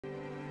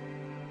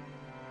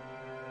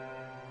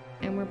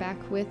and we're back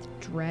with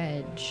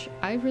Dredge.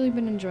 I've really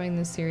been enjoying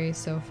this series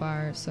so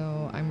far,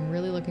 so I'm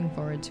really looking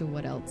forward to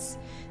what else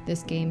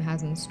this game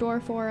has in store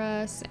for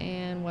us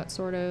and what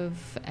sort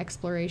of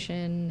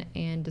exploration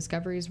and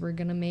discoveries we're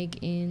gonna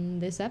make in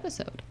this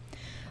episode.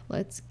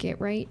 Let's get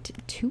right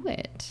to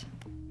it.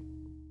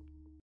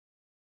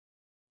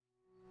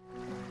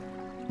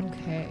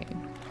 Okay.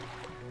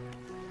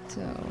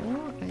 So,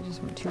 I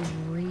just want to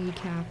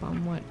recap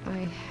on what I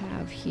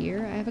have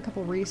here. I have a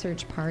couple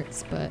research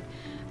parts, but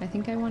I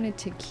think I wanted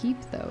to keep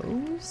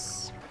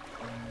those.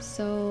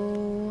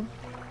 So,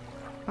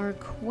 our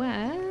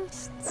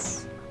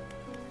quests.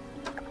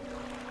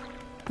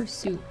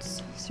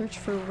 Pursuits. Search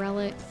for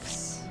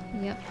relics.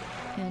 Yep.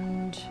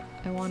 And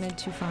I wanted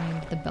to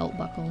find the belt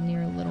buckle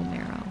near Little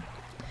Marrow.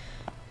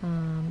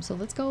 So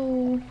let's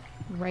go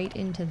right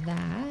into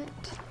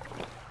that.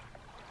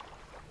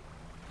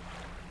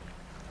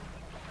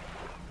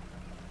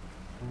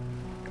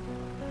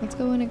 Let's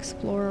go and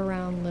explore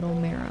around Little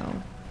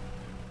Marrow.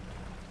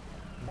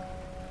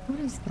 What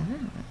is that?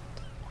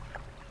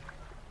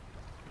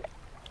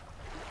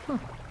 Huh.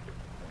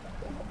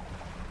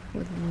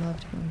 Would love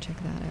to go and check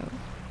that out.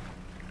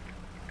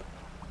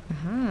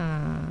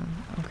 Aha,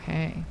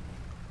 okay.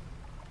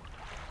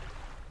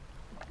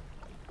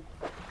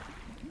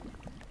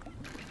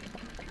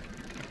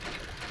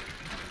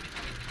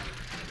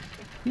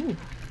 Ooh.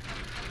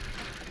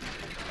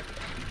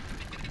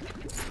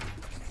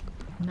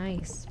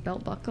 Nice.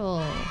 Belt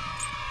buckle.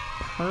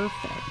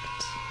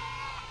 Perfect.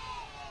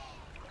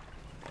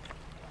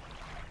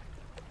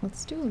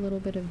 Let's do a little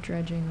bit of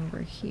dredging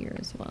over here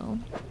as well.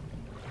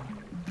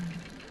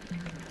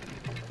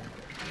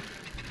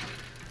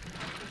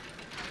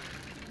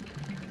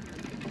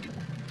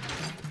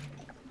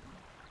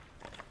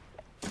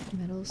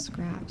 Metal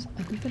scraps.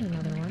 I can get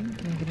another one.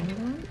 Can I get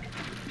another one?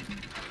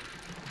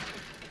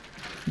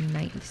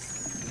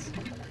 Nice.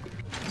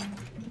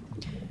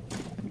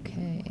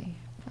 Okay.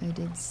 I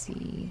did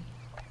see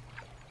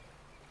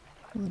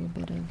a little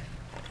bit of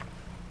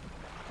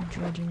a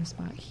dredging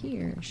spot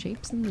here.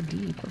 Shapes in the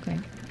deep. Okay. I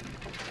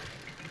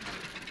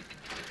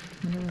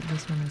wonder what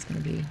this one is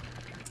going to be.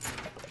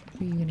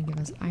 What are you going to give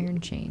us? Iron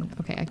chain.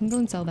 Okay, I can go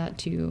and sell that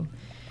to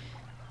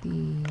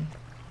the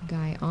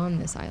guy on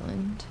this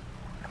island.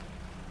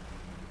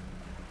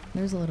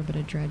 There's a little bit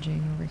of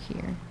dredging over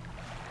here.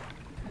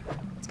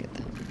 Let's get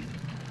that.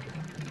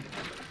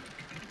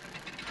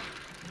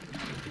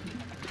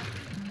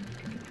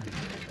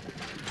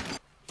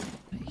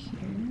 Right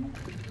here.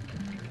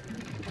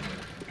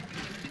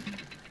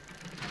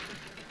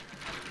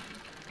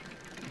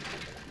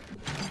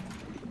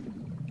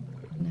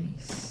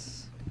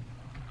 Nice.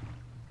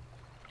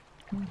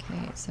 Okay,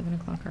 it's 7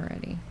 o'clock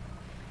already.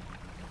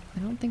 I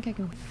don't think I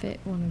can fit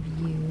one of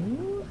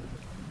you.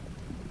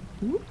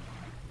 Ooh.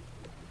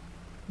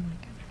 Oh my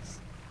goodness.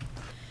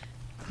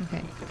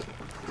 Okay,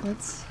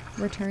 let's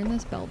return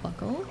this belt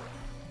buckle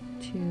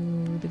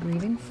to the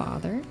grieving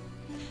father.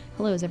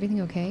 Hello, is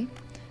everything okay?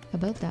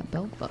 About that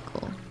belt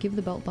buckle. Give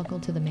the belt buckle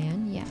to the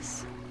man?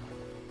 Yes.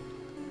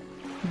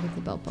 Give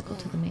the belt buckle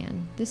to the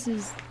man. This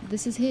is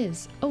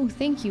his. Oh,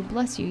 thank you.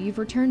 Bless you. You've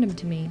returned him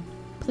to me.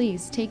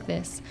 Please, take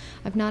this.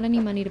 I've not any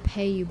money to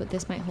pay you, but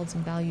this might hold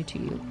some value to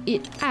you.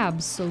 It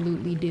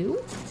absolutely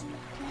do.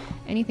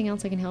 Anything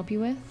else I can help you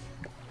with?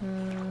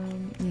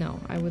 No,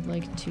 I would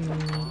like to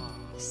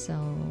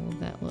sell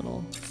that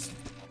little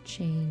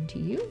chain to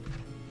you.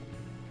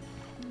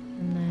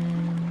 And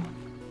then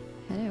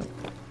head out.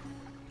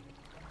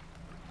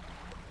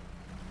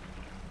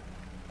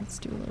 Let's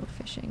do a little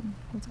fishing.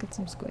 Let's get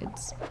some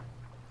squids.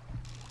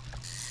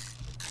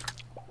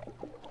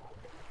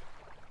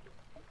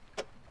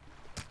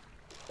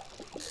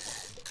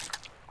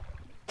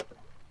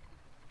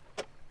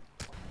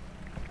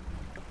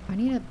 I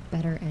need a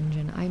better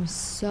engine. I'm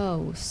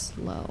so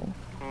slow.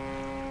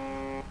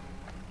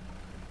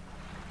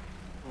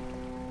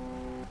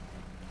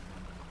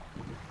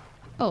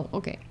 Oh,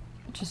 okay.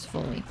 Just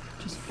fully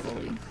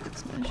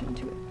smash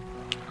into it.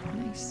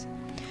 Nice.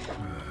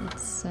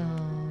 Let's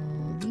sell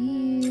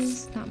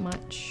these. Not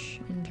much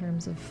in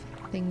terms of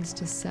things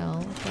to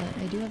sell, but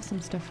I do have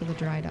some stuff for the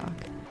dry dock.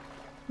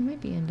 I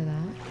might be into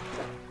that.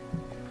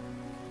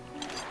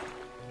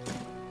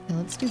 Yeah,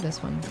 let's do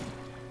this one.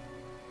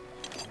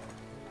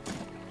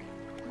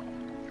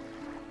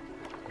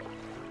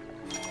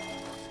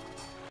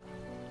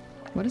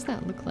 What does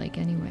that look like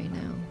anyway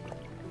now?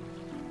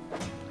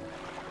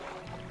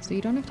 So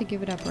you don't have to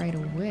give it up right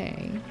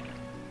away.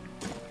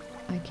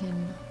 I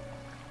can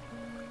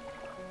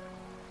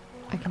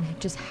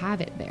just have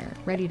it there,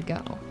 ready to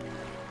go.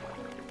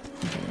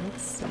 Okay,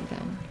 let's see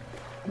then.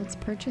 Let's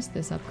purchase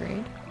this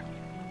upgrade.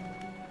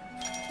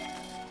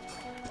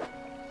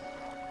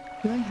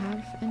 Do I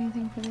have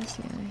anything for this?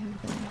 Yeah, I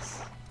have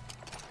this.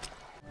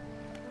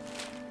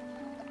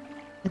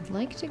 I'd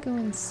like to go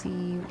and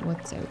see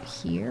what's out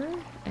here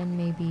and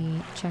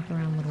maybe check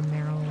around Little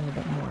Marrow a little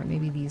bit more.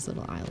 Maybe these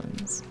little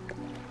islands.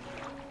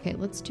 Okay,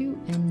 let's do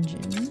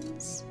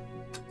engines.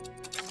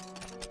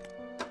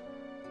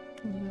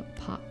 What about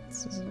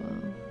pots as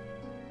well?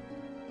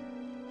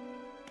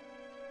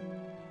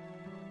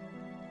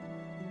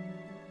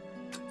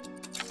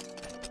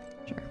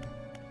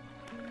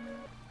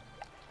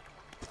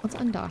 Let's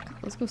undock.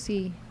 Let's go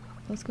see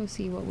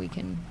what we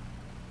can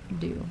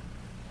do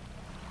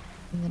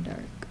in the dark.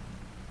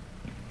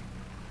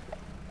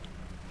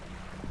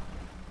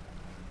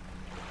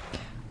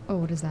 Oh,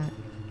 what is that?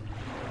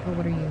 Oh,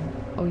 what are you?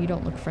 Oh, you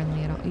don't look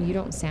friendly at all. You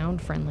don't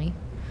sound friendly.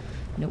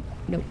 Nope,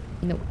 nope,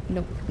 nope,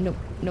 nope, nope,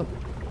 nope.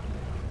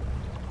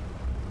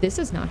 This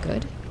is not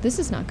good. This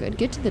is not good.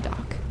 Get to the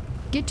dock.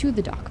 Get to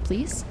the dock,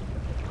 please.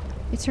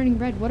 It's turning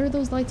red. What are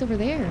those lights over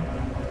there?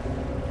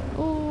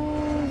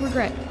 Oh,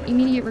 regret.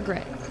 Immediate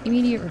regret.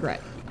 Immediate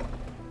regret.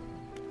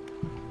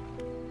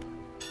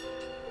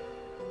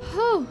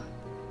 Oh.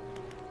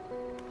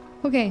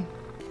 Okay.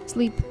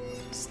 Sleep.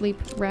 Sleep.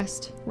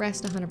 Rest.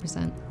 Rest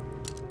 100%.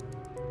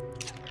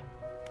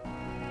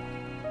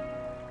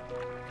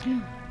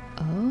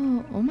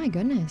 Oh, oh my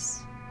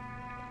goodness.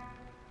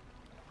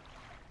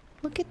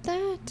 Look at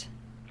that.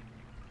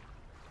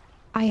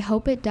 I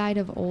hope it died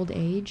of old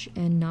age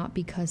and not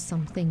because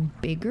something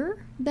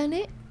bigger than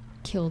it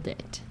killed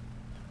it.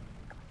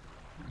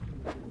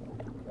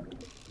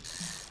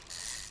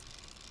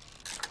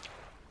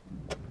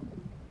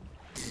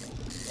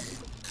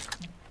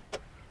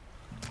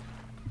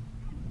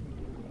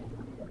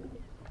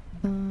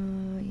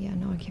 Yeah,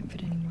 no, I can't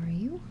fit any more. Are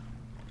you?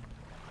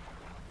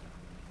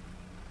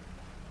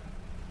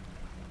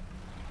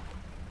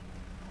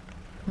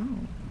 Oh,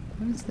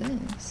 what is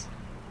this?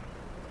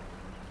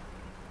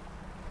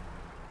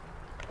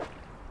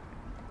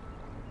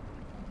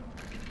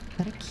 Is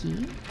that a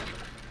key?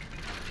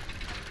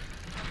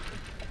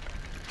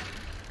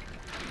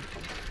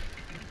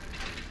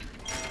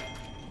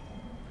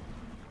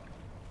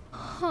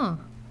 Huh.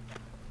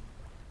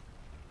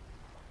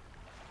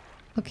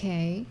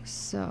 Okay,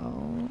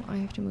 so I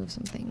have to move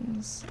some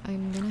things.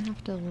 I'm gonna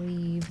have to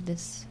leave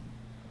this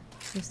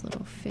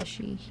little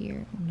fishy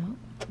here. No,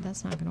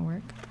 that's not gonna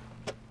work.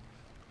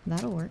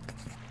 That'll work.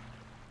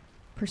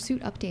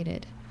 Pursuit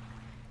updated.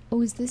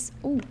 Oh, is this?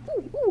 Oh,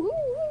 ooh, ooh,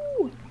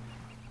 ooh, ooh.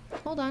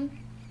 Hold on.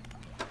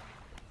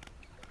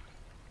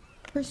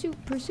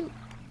 Pursuit, pursuit.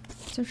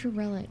 Search for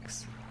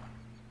relics.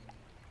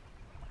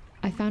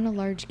 I found a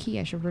large key.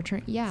 I should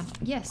return. Yeah,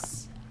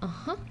 yes.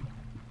 Uh-huh.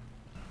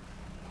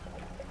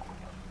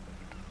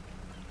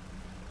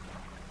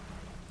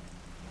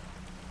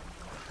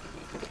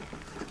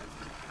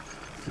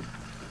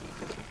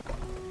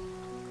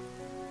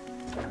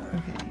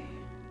 Okay.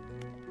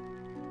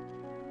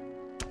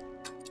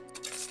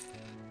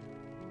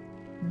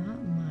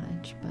 Not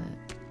much,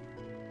 but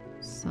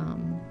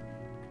some.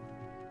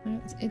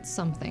 It's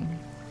something.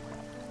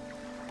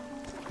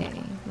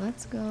 Okay,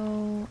 let's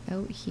go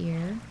out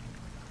here.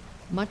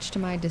 Much to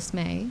my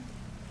dismay.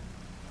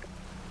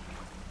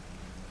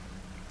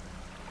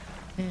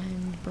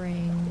 And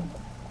bring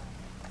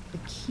the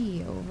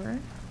key over.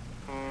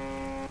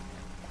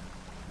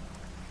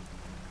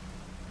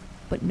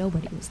 But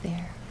nobody was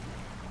there.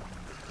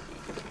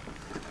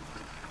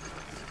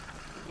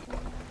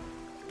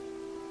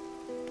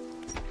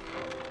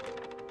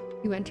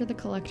 You enter the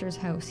collector's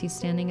house. He's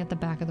standing at the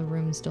back of the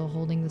room, still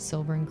holding the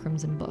silver and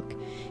crimson book.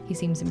 He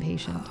seems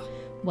impatient.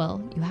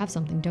 Well, you have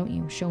something, don't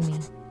you? Show me.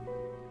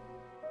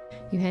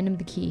 You hand him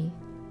the key.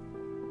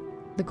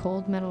 The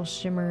cold metal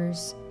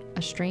shimmers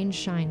a strange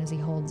shine as he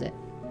holds it.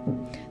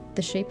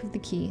 The shape of the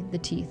key, the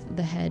teeth,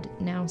 the head,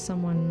 now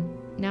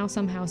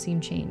somehow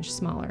seem changed,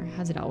 smaller.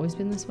 Has it always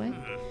been this way?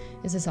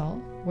 Is this all?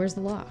 Where's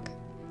the lock?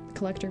 The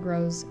collector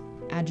grows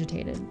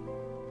agitated.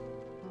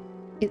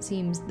 It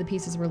seems the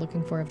pieces we're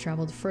looking for have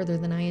traveled further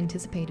than I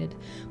anticipated.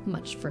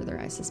 Much further,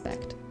 I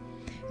suspect.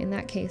 In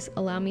that case,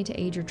 allow me to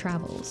aid your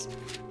travels.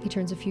 He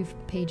turns a few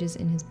pages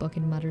in his book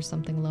and mutters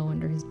something low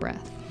under his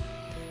breath.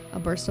 A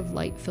burst of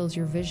light fills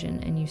your vision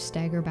and you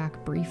stagger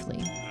back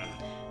briefly.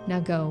 Now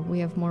go, we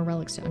have more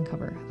relics to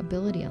uncover.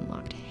 Ability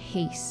unlocked.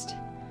 Haste.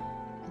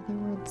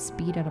 Otherworld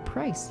speed at a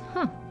price.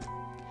 Huh.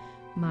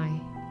 My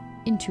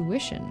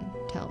intuition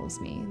tells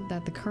me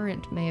that the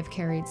current may have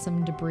carried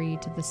some debris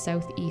to the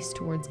southeast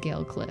towards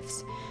Gale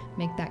Cliffs.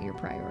 Make that your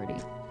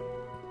priority.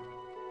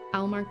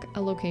 I'll mark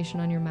a location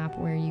on your map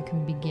where you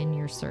can begin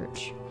your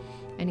search.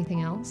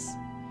 Anything else?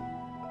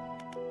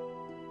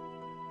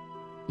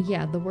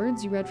 Yeah, the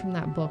words you read from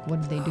that book,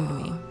 what did they do to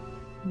me?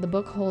 The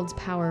book holds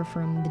power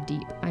from the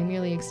deep. I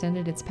merely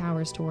extended its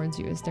powers towards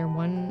you. Is there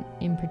one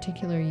in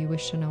particular you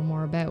wish to know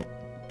more about?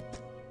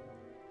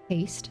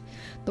 Haste.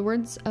 The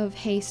words of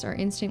haste are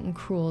instant and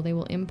cruel. They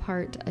will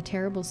impart a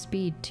terrible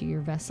speed to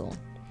your vessel.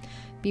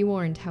 Be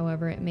warned,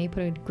 however, it may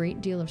put a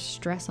great deal of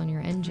stress on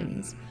your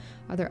engines.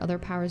 Are there other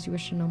powers you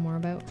wish to know more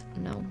about?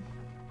 No.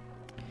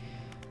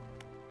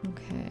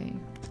 Okay.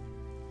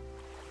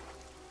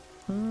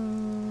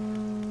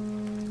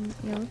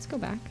 Yeah, let's go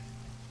back.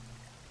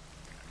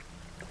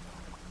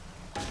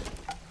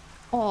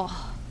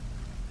 Oh.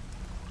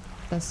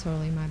 That's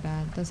totally my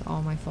bad. That's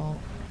all my fault.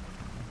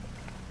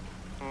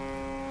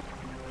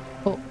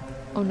 Oh.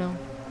 Oh no.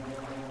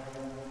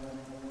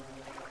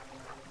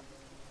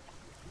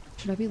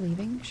 Should I be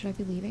leaving? Should I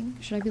be leaving?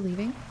 Should I be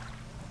leaving?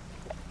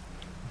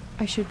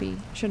 I should be,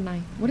 shouldn't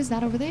I? What is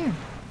that over there?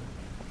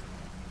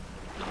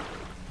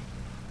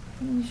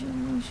 Holy shit,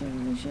 holy shit,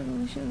 holy shit,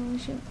 holy shit, holy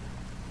shit.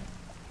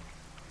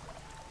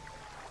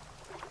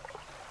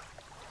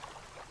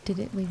 Did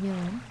it leave me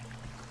alone?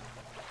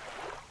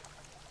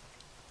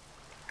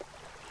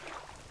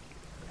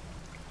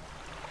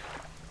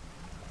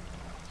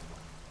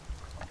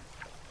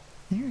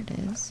 There it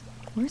is.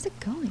 Where's it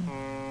going?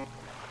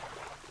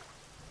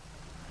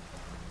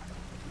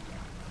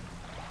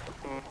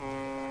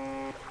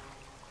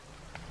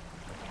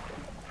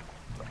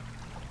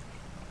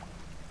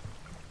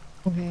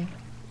 Okay.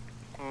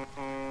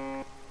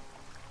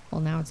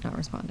 Well, now it's not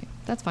responding.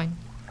 That's fine.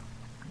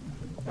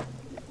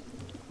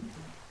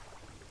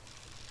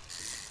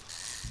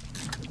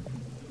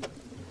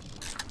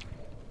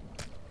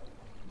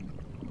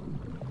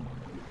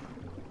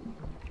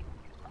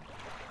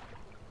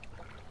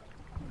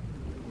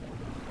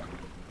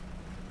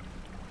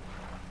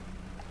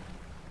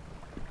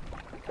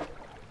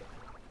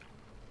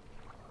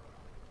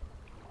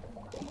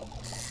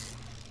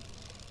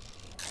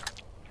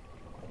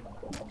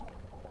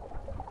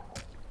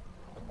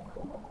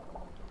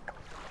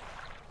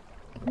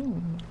 Oh,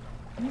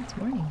 it's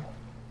morning.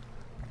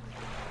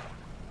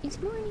 It's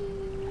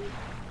morning.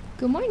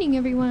 Good morning,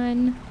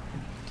 everyone.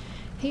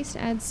 Haste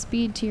adds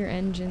speed to your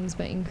engines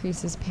but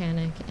increases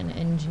panic and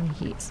engine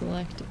heat.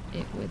 Select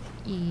it with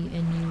E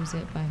and use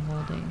it by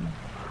holding.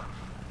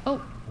 Oh!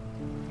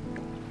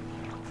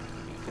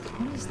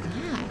 What is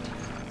that?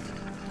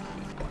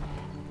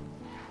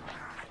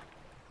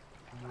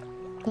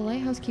 The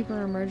lighthouse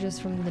keeper emerges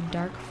from the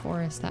dark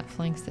forest that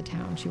flanks the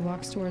town. She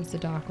walks towards the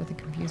dock with a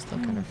confused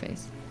look on her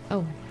face.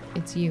 Oh,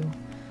 it's you.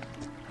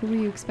 Who were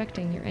you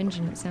expecting? Your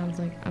engine, it sounds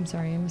like. I'm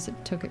sorry, I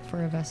mistook it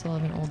for a vessel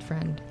of an old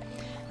friend.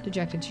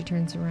 Dejected, she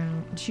turns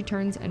around. She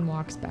turns and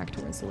walks back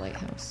towards the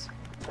lighthouse.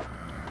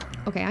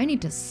 Okay, I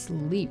need to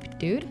sleep,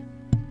 dude.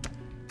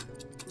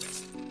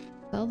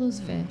 Sell those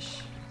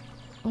fish.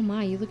 Oh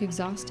my, you look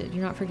exhausted.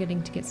 You're not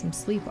forgetting to get some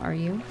sleep, are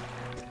you?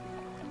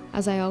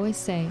 As I always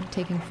say,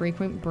 taking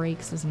frequent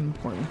breaks is an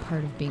important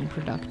part of being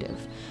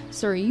productive.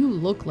 Sir, you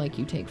look like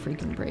you take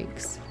frequent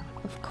breaks.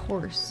 Of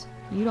course.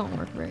 You don't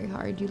work very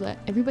hard. You let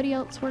everybody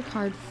else work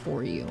hard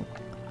for you.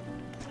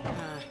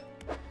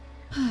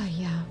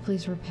 Yeah,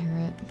 please repair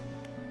it.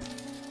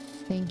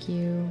 Thank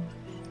you.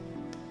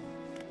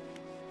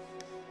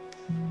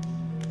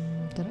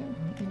 Did I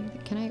want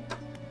anything? Can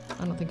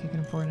I don't think I can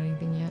afford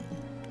anything yet.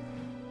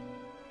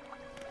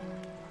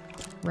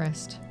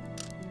 Rest.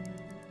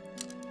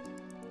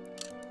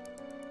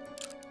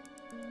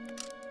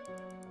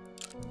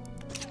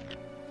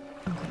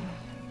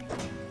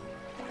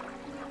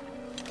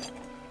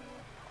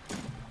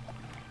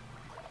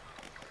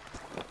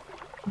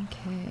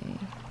 Okay.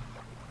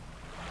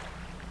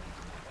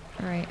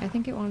 Alright, I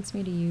think it wants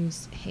me to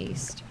use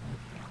haste.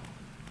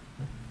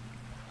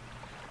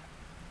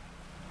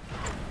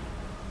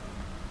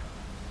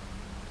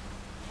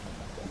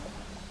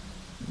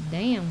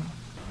 Damn.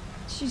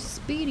 She's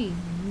speedy.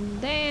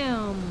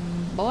 Damn,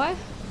 boy.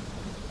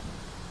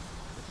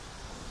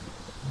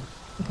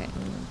 Okay.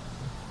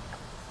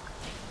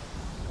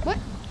 What?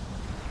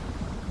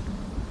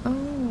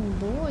 Oh,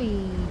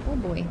 boy. Oh,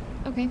 boy.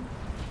 Okay.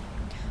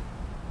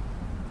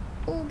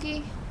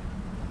 Okay.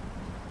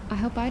 I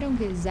hope I don't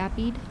get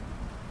zapped.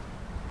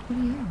 What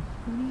are you?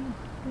 What are you?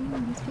 What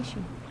are you? He's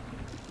fishing.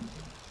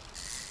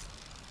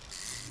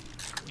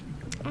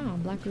 Oh,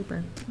 black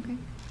grouper. Okay.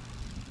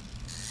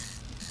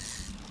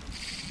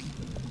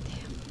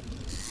 Damn.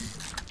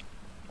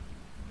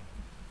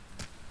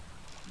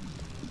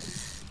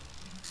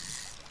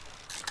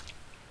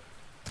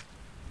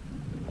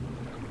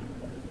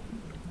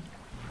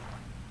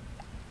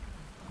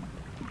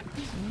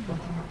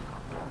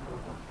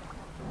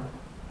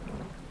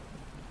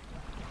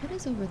 What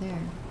is over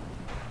there?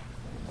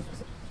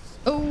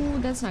 Oh,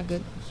 that's not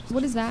good.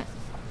 What is that?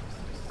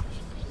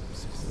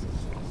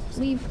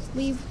 Leave,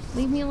 leave,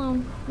 leave me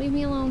alone. Leave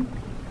me alone.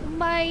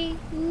 Bye.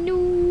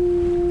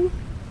 No.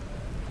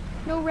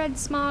 No red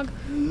smog.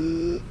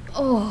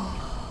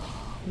 Oh,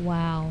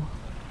 wow.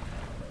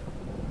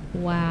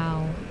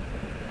 Wow.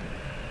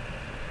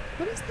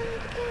 What is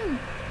that again?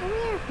 Over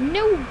there.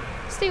 No.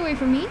 Stay away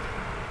from me.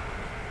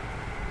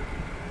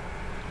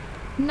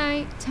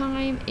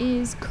 Nighttime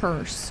is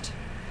cursed.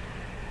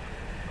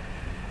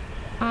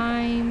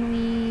 I'm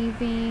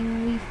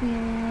leaving. Leave me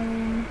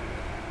alone.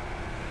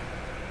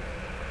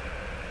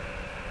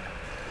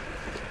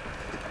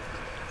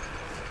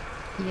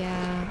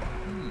 Yeah.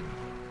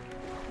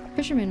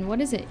 Fisherman,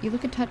 what is it? You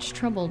look a touch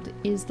troubled.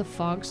 Is the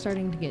fog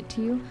starting to get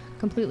to you?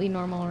 Completely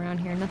normal around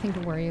here. Nothing to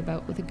worry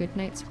about. With a good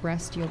night's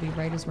rest, you'll be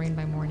right as rain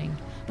by morning.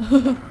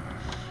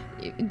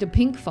 The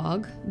pink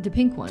fog. The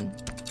pink one.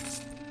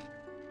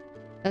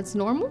 That's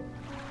normal?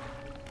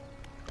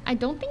 I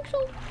don't think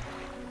so.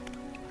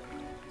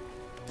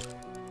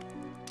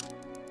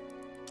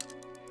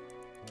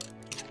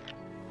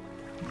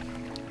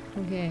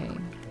 Okay.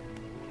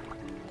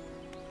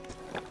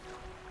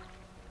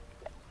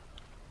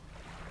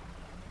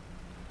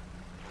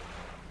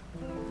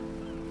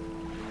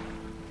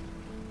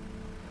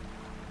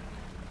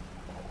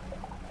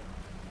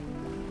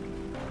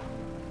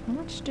 How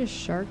much much do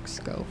sharks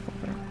go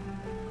for?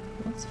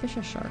 Let's fish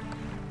a shark.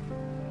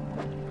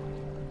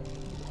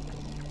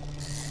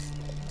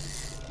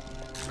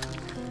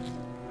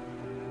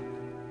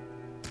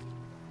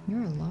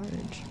 You're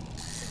large.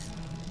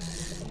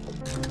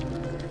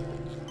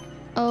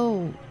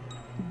 Oh,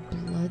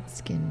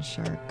 bloodskin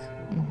shark.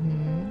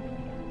 Mm-hmm.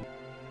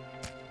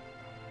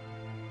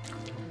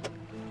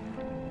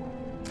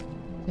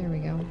 There we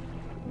go.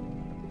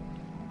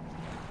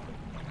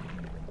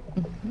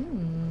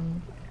 Mm-hmm.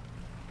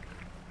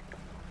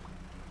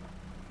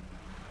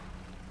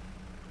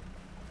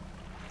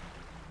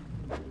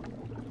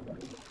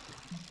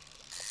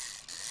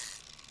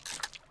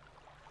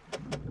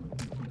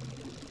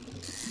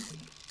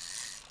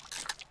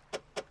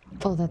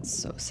 Oh, that's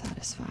so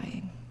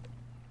satisfying.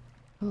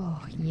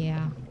 Oh,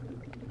 yeah.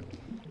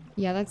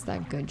 Yeah, that's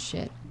that good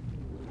shit.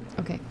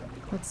 Okay,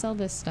 let's sell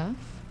this stuff.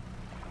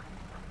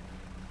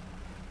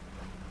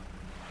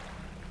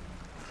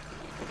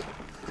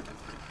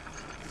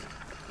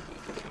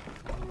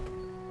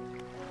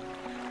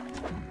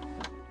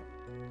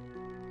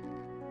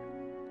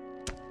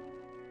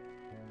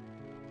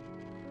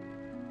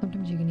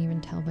 Sometimes you can even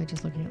tell by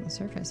just looking at the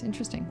surface.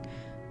 Interesting.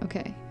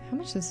 Okay, how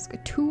much is this?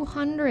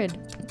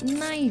 200!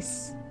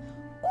 Nice!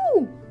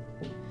 Ooh!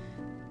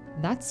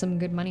 That's some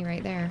good money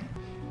right there.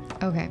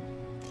 Okay,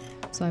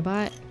 so I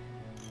bought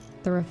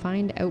the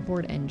refined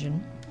outboard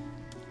engine.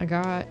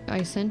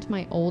 I sent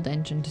my old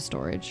engine to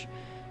storage,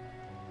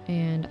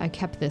 and I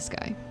kept this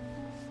guy.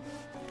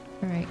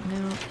 Alright,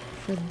 now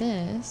for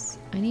this,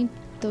 I need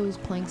those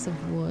planks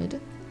of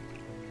wood.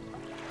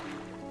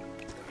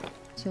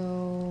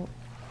 So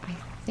I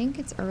think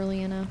it's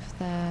early enough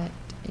that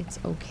it's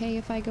okay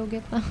if I go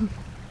get them.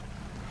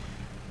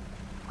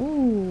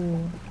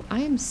 Ooh, I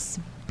am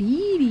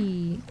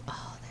speedy.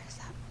 Oh, there's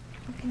that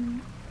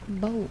fucking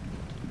boat.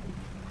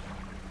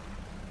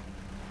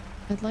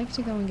 I'd like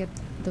to go and get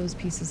those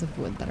pieces of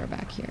wood that are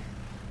back here,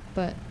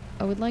 but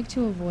I would like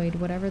to avoid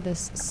whatever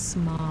this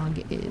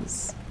smog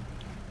is.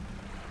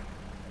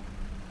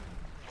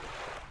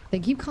 They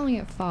keep calling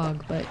it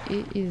fog, but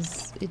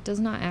it does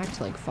not act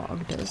like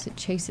fog does. It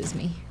chases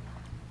me.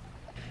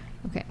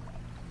 Okay.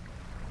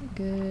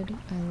 Good.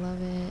 I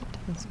love it.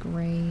 That's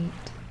great.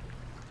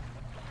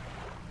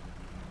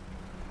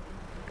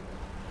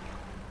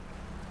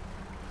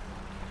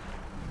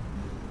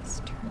 Let's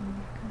turn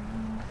back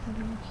around, head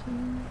over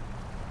here.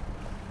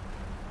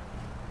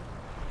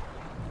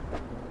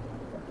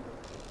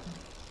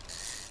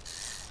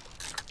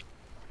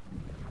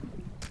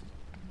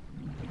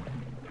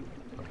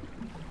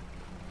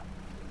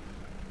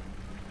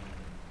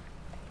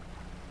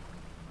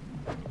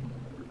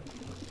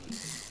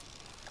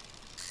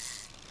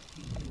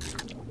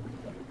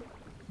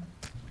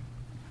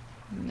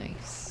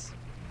 Nice.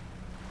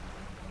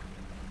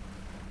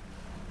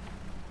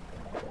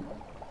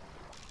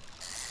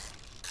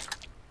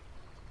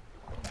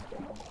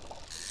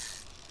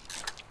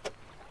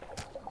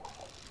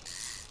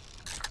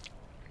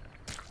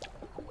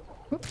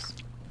 Whoops.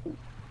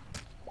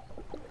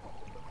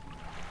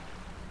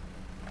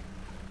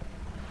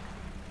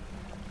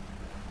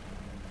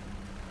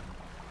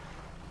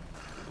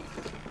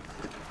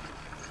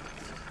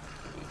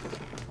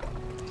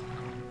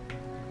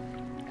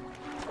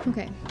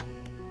 Okay.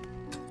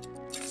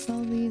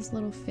 Sell these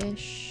little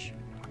fish.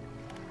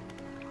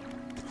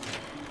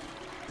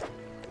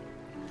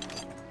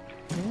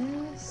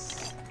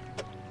 This.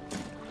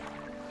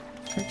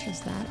 Purchase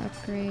that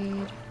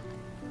upgrade.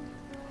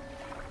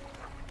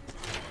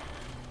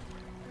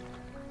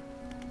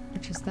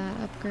 Purchase that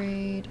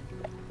upgrade.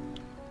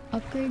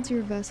 Upgrades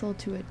your vessel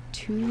to a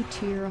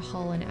 2-tier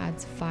hull and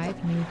adds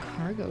 5 new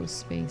cargo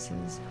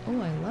spaces. Oh,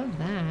 I love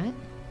that.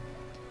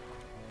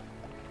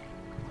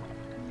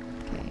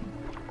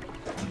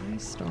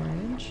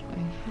 Storage. I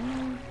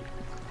have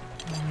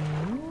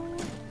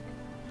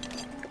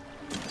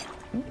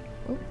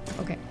oh,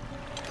 okay.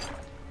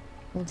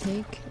 We'll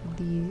take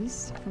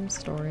these from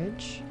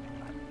storage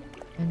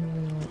and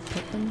we'll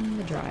put them in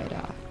the dry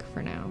dock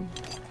for now.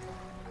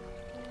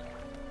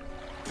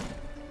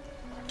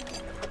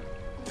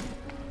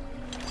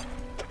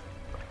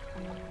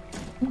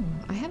 Oh,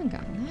 I haven't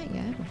gotten that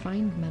yet.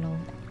 Refined metal.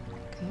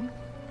 Okay.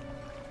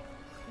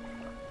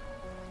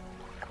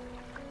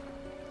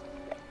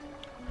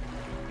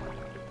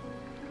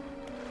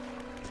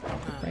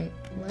 Right,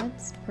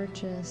 let's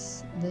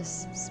purchase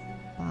this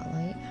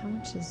spotlight. How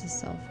much does this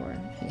sell for?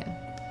 Yeah.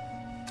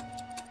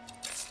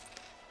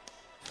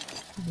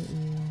 Get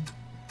you.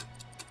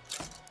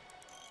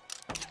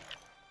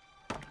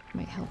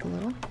 Might help a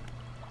little.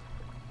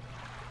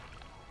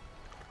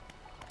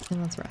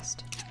 And let's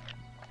rest.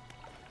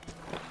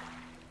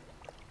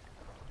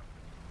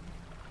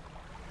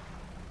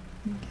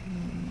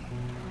 Okay.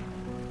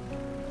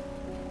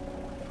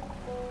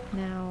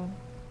 Now,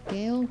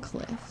 Gale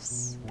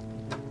Cliffs.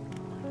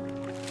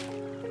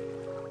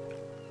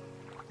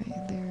 Okay,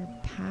 they're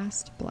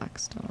past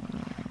Blackstone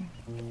now.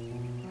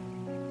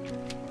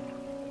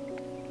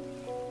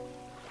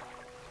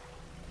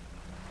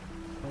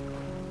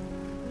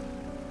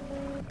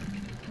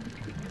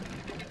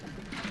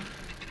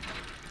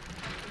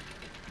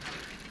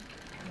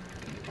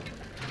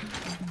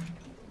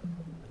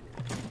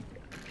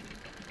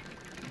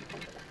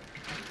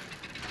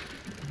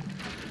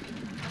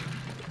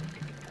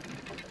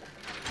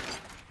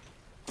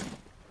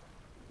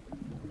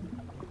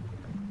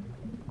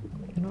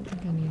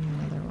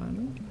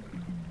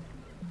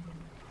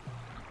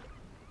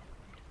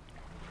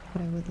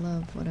 But I would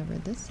love whatever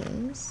this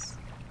is.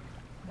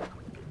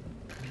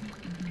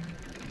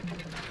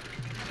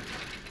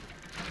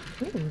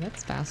 Ooh,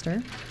 that's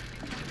faster.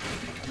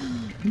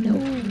 No!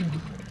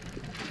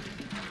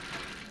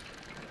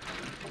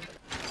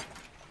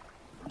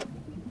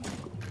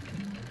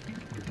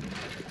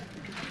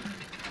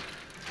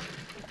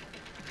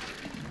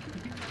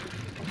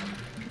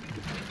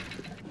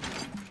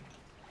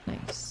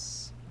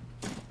 Nice.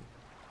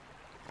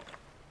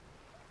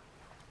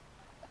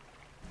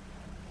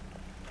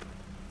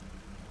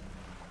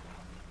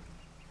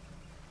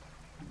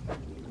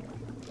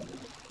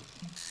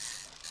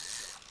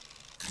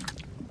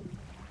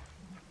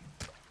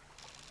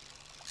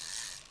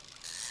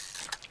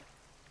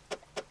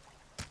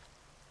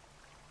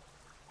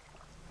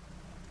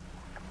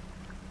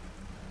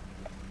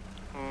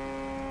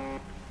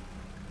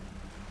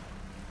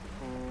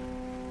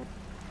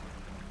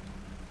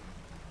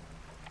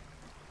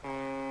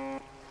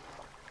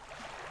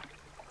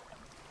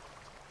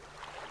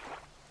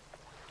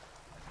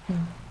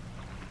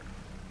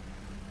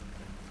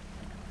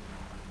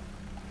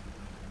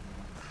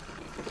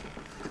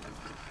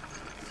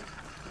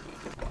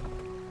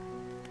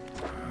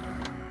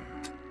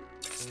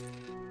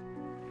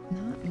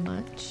 Not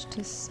much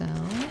to sell,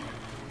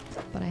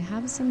 but I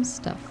have some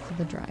stuff for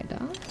the dry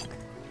dock.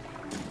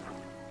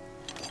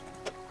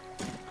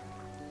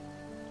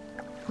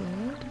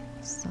 Good,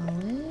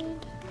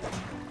 solid.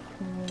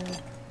 We'll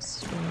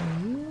store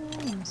you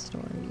and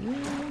store you.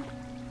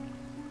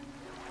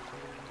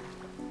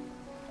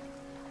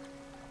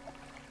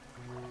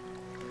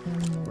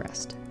 And we'll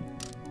rest.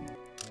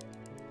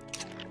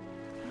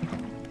 Okay.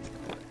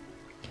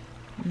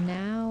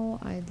 Now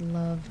I'd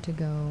love to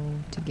go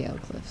to Gale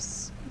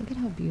Cliffs. Look at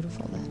how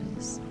beautiful that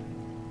is.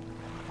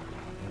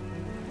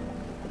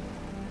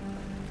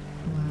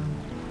 Wow.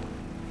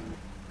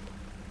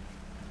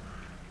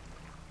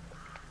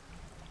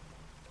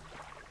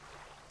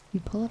 You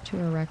pull up to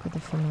a wreck with a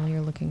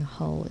familiar looking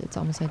hull. It's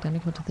almost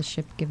identical to the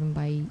ship given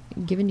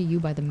to you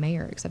by the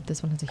mayor, except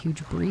this one has a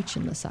huge breach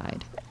in the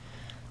side.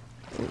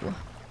 Ooh.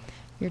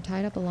 You're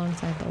tied up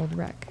alongside the old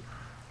wreck.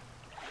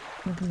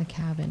 Look in the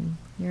cabin.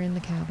 You're in the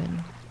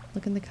cabin.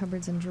 Look in the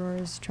cupboards and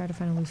drawers. Try to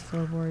find a loose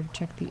floorboard.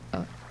 Check the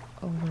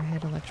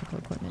overhead electrical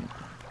equipment.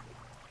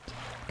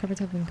 Cupboards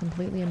have been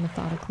completely and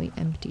methodically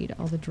emptied.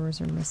 All the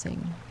drawers are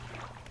missing.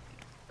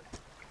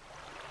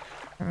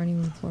 There aren't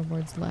even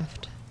floorboards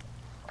left.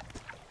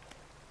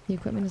 The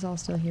equipment is all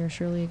still here,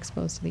 surely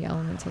exposed to the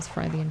elements has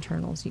fried the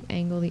internals. You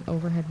angle the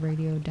overhead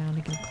radio down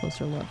to get a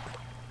closer look.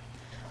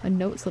 A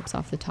note slips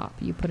off the top.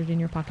 You put it in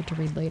your pocket to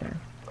read later.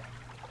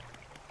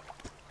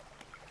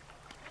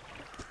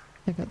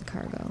 Check out the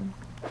cargo.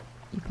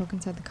 You poke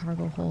inside the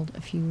cargo hold.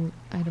 A few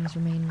items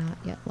remain not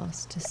yet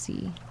lost to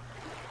sea.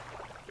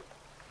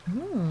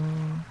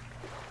 Oh.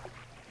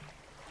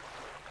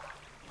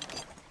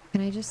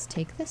 Can I just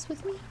take this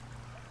with me?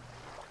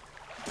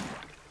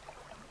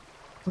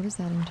 What is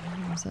that in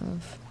terms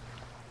of?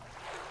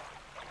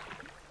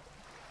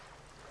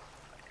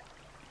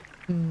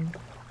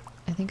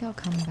 I think I'll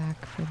come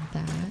back for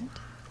that.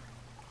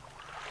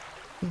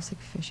 Basic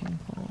fishing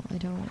pole. I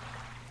don't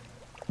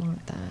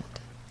want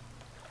that.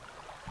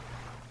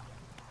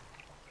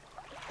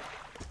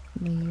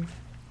 Leave.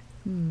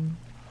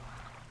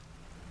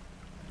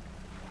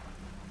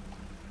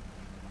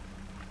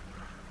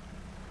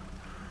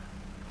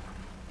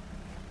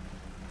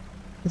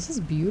 This is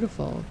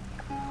beautiful.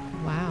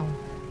 Wow.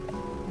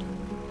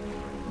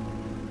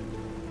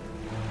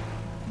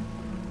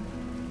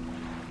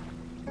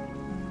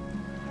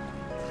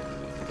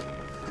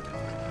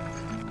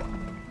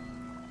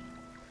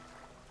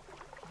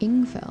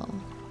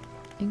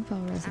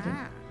 Ingfell resident.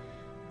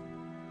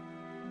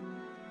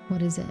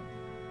 What is it?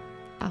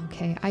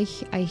 Okay, I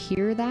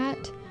hear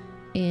that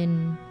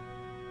in...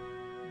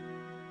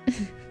 Do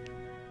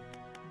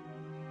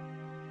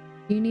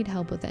you need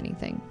help with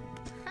anything?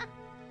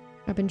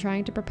 I've been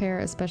trying to prepare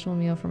a special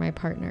meal for my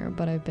partner,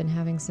 but I've been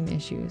having some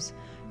issues.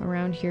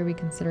 Around here we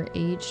consider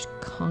aged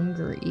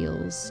conger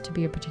eels to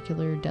be a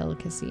particular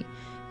delicacy.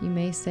 You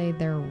may say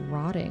they're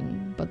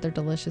rotting, but they're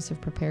delicious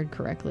if prepared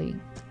correctly.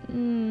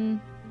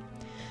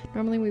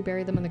 Normally we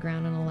bury them on the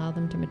ground and allow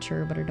them to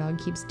mature, but our dog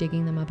keeps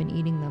digging them up and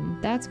eating them.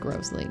 That's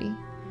gross, lady.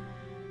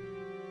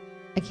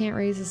 I can't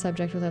raise the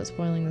subject without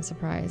spoiling the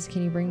surprise.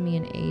 Can you bring me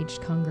an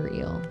aged conger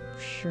eel?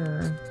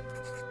 Sure.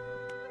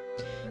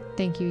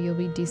 Thank you, you'll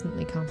be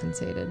decently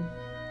compensated.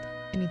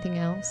 Anything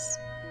else?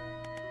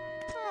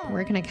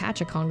 Where can I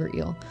catch a conger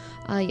eel?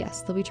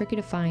 Yes, they'll be tricky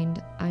to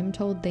find. I'm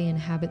told they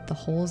inhabit the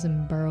holes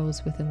and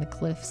burrows within the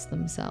cliffs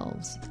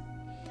themselves.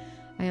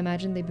 I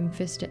imagine they've been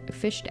fished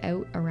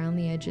out around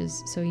the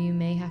edges, so you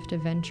may have to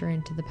venture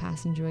into the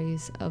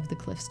passageways of the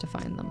cliffs to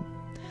find them.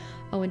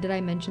 Oh, and did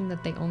I mention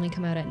that they only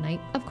come out at night?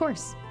 Of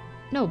course.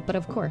 No, but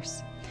of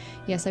course.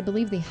 Yes, I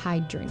believe they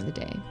hide during the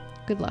day.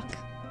 Good luck.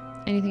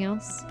 Anything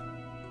else?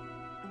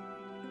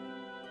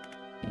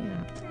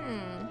 Yeah.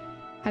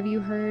 Have you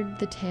heard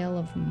the tale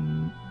of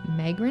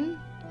Magrin?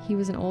 He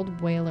was an old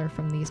whaler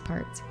from these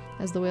parts.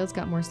 As the whales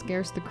got more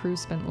scarce, the crew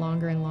spent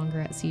longer and longer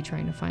at sea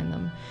trying to find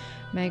them.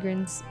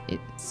 Magrins, it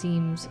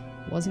seems,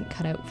 wasn't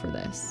cut out for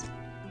this.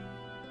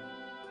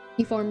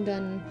 He formed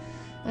an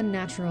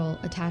unnatural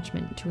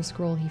attachment to a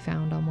scroll he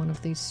found on one of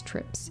these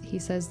trips. He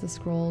says the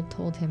scroll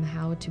told him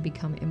how to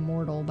become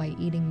immortal by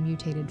eating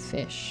mutated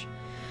fish.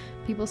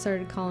 People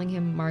started calling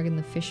him Margan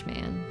the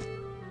Fishman.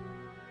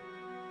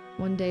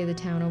 One day the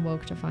town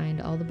awoke to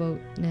find all the boat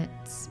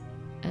nets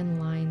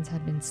and lines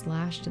had been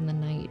slashed in the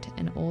night,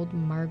 and old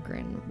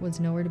Margren was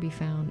nowhere to be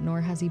found,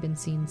 nor has he been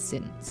seen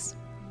since.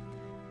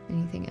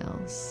 Anything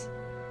else?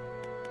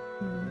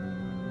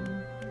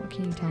 What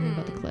can you tell me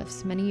about the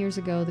cliffs? Many years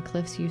ago, the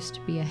cliffs used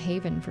to be a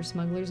haven for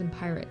smugglers and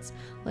pirates.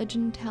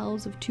 Legend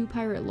tells of 2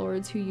 pirate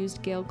lords who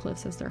used Gale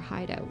Cliffs as their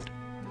hideout.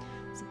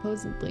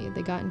 Supposedly,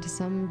 they got into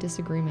some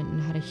disagreement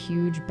and had a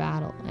huge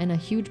battle, and a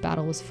huge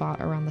battle was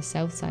fought around the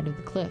south side of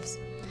the cliffs.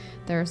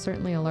 There are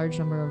certainly a large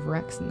number of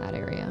wrecks in that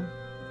area.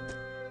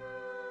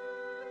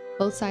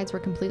 Both sides were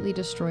completely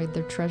destroyed,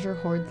 their treasure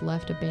hoards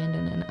left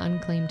abandoned and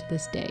unclaimed to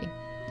this day.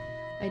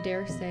 I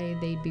dare say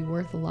they'd be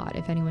worth a lot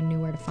if anyone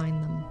knew where to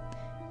find them.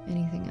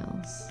 Anything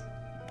else?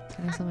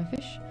 Can I sell my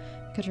fish?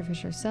 We catch our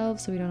fish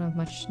ourselves, so we don't have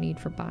much need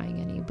for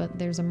buying any, but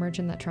there's a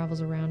merchant that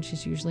travels around.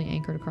 She's usually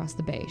anchored across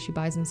the bay. She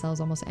buys and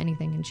sells almost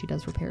anything, and she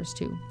does repairs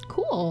too.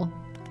 Cool!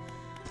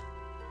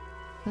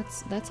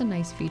 That's a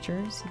nice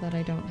feature, so that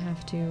I don't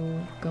have to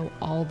go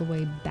all the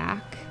way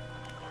back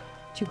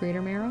to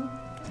Greater Marrow.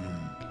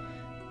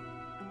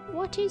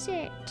 What is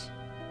it?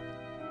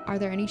 Are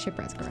there any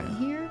shipwrecks around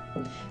here?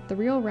 The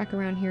real wreck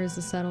around here is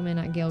the settlement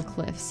at Gale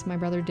Cliffs. My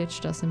brother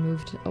ditched us and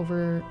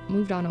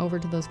moved on over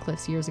to those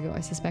cliffs years ago. I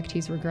suspect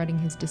he's regretting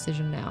his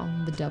decision now.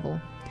 The devil.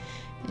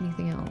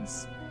 Anything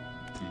else?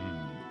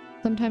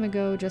 Some time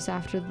ago, just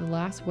after the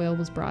last whale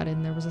was brought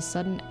in, there was a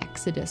sudden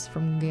exodus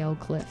from Gale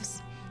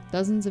Cliffs.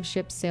 Dozens of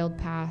ships sailed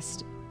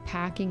past,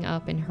 packing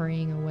up and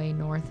hurrying away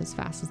north as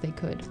fast as they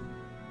could.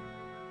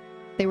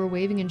 They were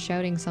waving and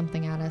shouting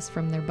something at us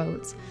from their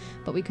boats,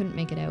 but we couldn't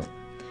make it out.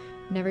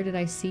 Never did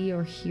I see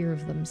or hear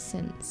of them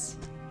since.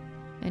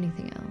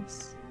 Anything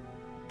else?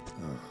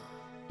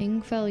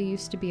 Ingfell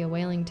used to be a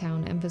whaling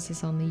town,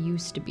 emphasis on the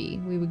used to be.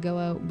 We would go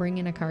out, bring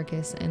in a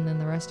carcass, and then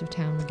the rest of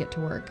town would get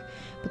to work.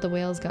 But the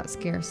whales got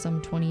scarce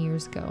some 20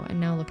 years ago, and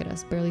now look at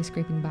us, barely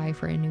scraping by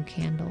for a new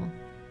candle.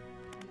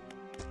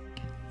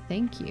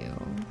 Thank you,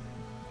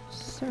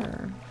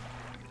 sir.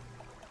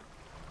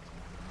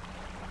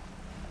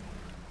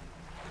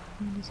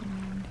 What is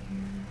around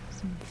here?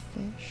 Some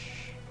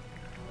fish.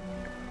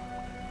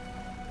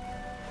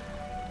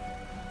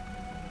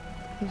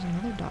 There's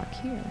another dock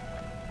here.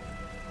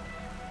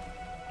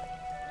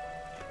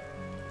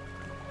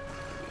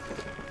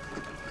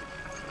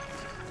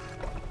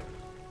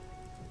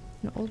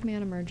 An old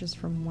man emerges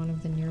from one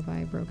of the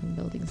nearby broken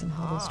buildings and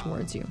hobbles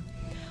towards you.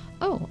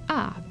 Oh,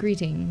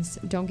 greetings.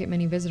 Don't get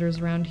many visitors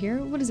around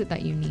here. What is it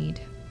that you need?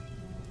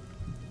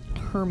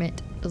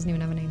 Hermit. Doesn't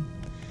even have a name.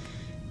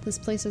 This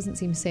place doesn't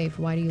seem safe.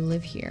 Why do you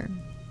live here?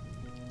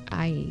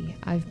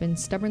 I've been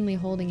stubbornly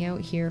holding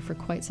out here for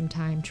quite some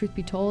time. Truth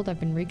be told, I've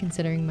been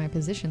reconsidering my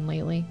position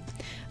lately.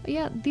 But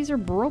yeah, these are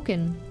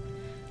broken.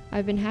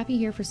 I've been happy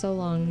here for so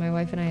long. My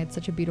wife and I had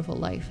such a beautiful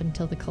life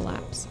until the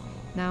collapse.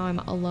 Now I'm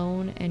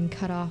alone and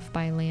cut off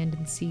by land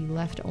and sea,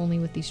 left only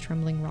with these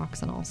trembling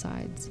rocks on all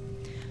sides.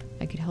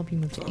 I could help you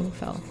move to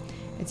Ingfell.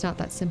 It's not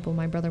that simple.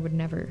 My brother would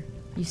never.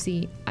 You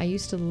see, I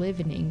used to live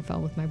in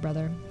Ingfell with my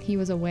brother. He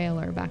was a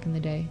whaler back in the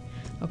day.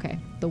 Okay,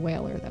 the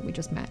whaler that we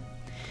just met.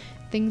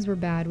 Things were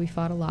bad. We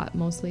fought a lot,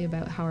 mostly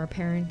about how our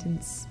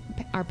parents'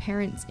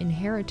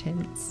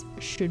 inheritance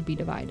should be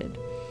divided.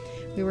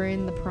 We were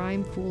in the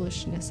prime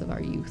foolishness of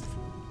our youth.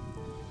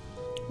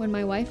 When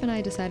my wife and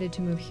I decided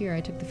to move here,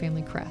 I took the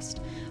family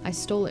crest. I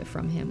stole it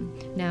from him.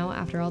 Now,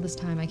 after all this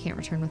time, I can't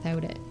return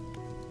without it.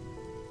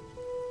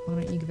 Why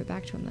don't you give it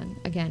back to him then?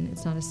 Again,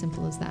 it's not as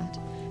simple as that.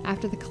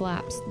 After the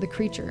collapse, the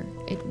creature...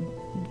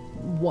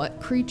 What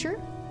creature?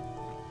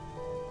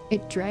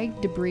 It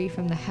dragged debris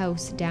from the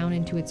house down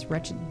into its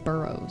wretched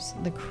burrows.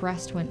 The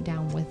crest went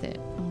down with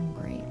it. Oh,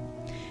 great.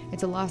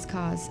 It's a lost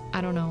cause.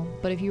 I don't know.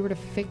 But if you were to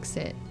fix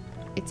it,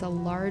 it's a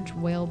large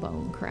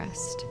whalebone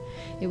crest.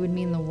 It would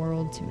mean the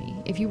world to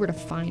me. If you were to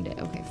find it.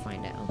 Okay,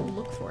 find it. I'll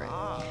look for it.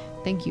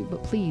 Thank you,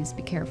 but please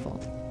be careful.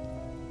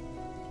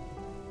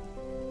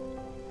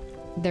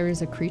 There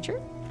is a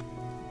creature?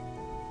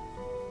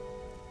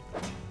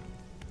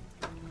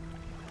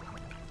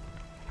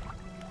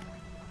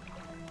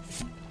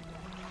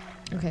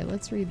 Okay,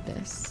 let's read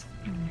this.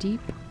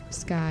 Deep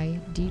sky,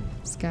 deep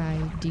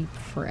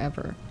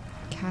forever.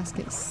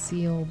 Casket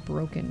seal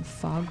broken.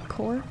 Fog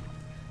core?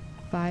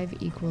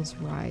 5 equals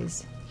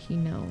rise. He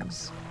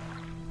knows.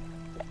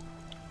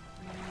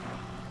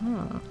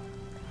 Huh.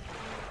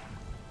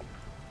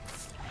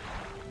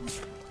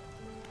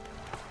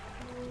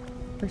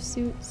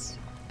 Pursuits.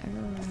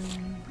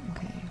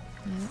 Okay.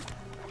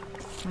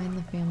 Yep. Find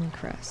the family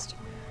crest.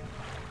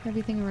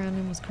 Everything around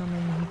him was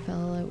crumbling and he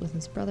fell out with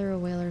his brother, a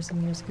whaler,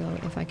 some years ago.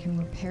 If I can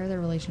repair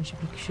their relationship,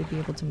 he should be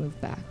able to move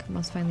back.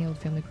 Must find the old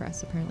family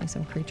crest. Apparently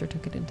some creature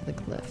took it into the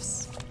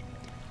cliffs.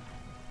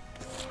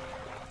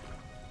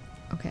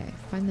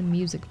 Find the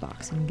music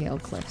box in Gale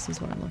Cliffs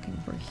is what I'm looking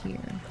for here.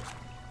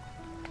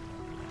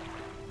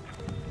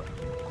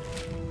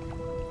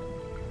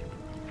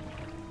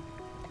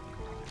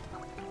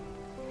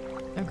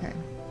 Okay.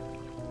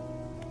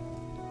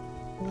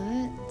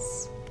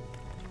 Let's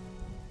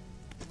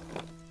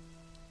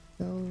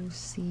go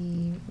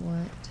see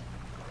what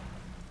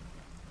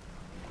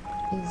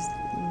is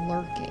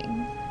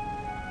lurking.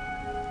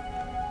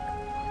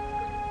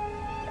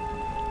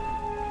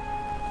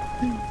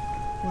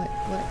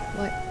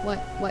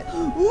 What?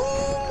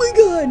 Oh my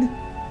god!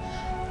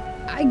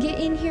 I get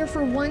in here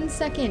for 1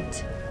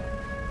 second.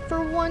 For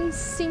 1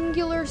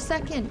 singular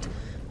second.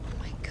 Oh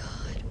my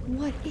god,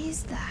 what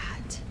is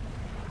that?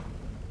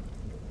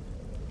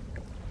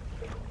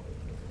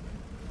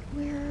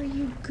 Where are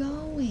you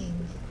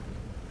going?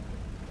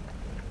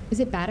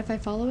 Is it bad if I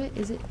follow it?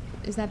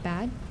 Is that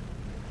bad?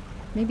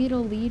 Maybe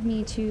it'll lead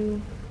me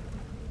to...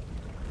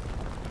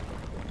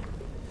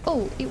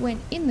 Oh, it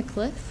went in the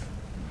cliff.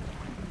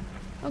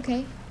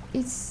 Okay,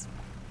 it's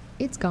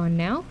gone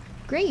now.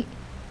 Great.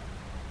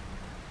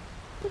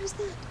 What is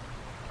that?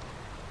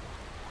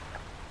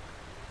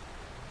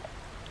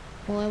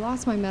 Well, I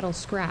lost my metal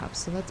scraps,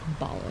 so that's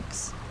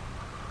bollocks.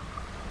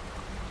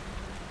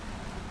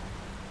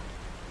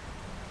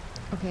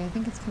 Okay, I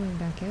think it's coming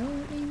back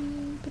out,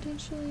 maybe,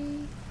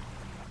 potentially.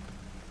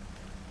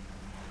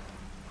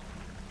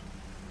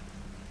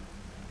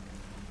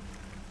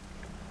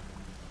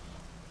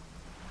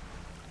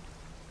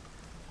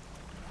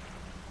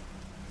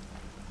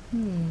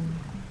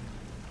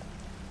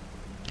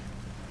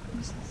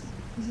 What is this?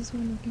 Is this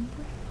what I'm looking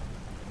for?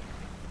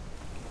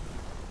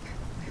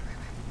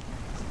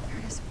 Where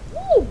it is.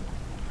 Woo!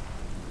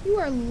 You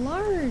are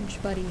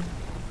large, buddy.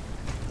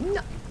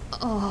 No.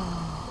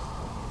 Oh.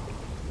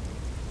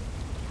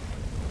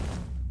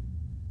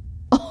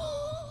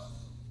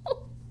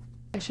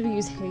 I should have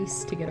used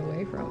haste to get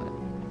away from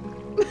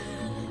it.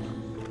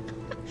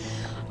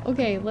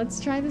 Okay, let's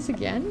try this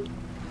again.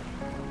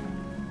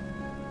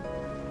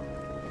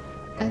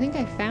 I think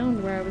I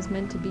found where I was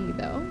meant to be,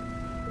 though.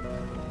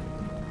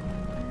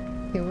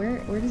 Okay,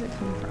 where does it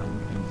come from?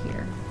 In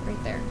here.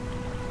 Right there.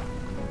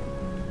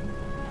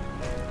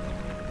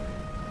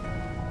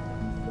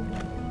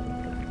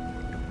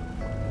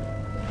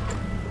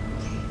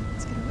 Okay,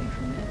 let's get away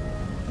from it.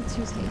 Let's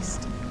use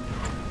haste.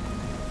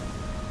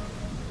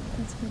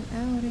 Let's get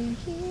out of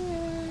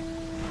here.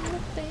 No,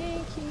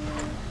 thank you.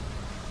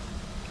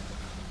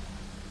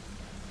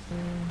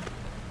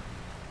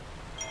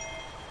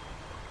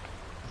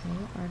 Okay,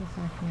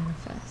 artifact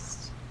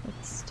manifest.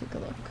 Let's take a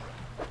look.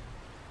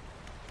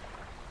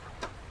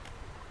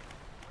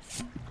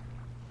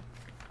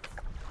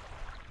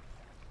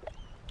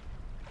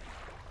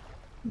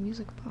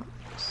 Music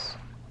box.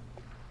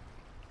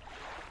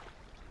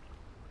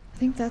 I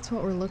think that's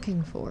what we're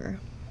looking for.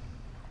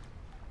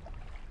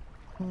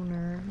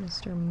 Owner,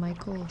 Mr.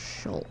 Michael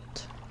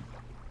Schultz.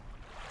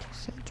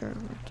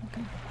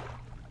 Okay.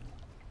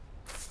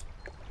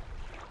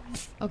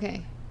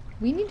 Okay,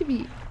 we need to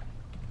be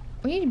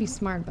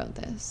smart about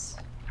this.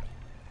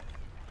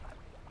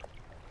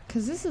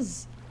 'Cause this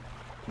is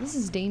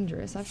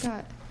dangerous.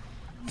 I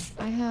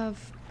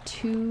have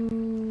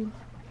two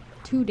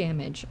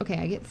damage. Okay,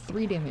 I get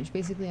 3 damage.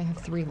 Basically, I have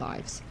 3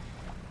 lives.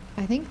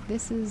 I think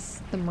this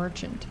is the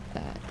merchant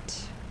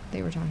that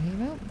they were talking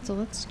about. So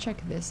let's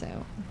check this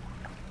out.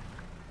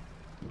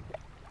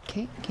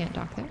 Okay, can't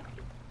dock there.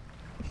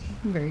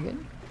 Very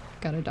good.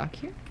 Got a dock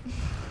here.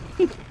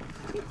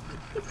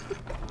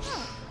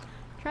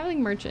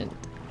 Traveling merchant.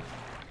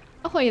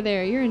 Ahoy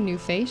there, you're a new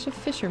face, a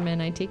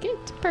fisherman, I take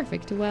it?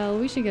 Perfect, well,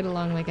 we should get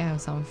along like a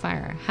house on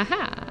fire.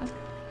 Haha!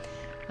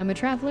 I'm a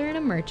traveler and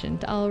a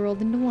merchant, all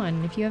rolled into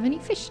one. If you have any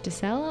fish to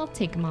sell, I'll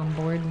take them on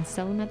board and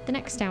sell them at the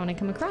next town I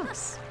come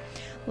across.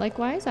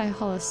 Likewise, I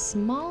haul a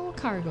small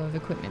cargo of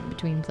equipment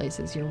between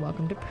places. You're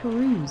welcome to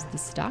peruse the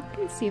stock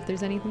and see if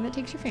there's anything that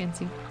takes your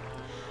fancy.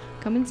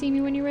 Come and see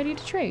me when you're ready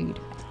to trade.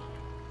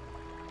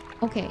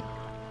 Okay.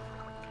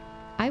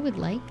 I would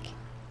like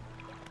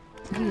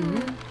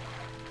you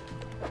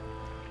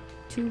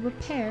to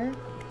repair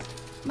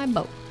my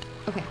boat.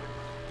 Okay.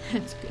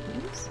 That's good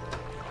news.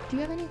 Do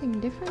you have anything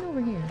different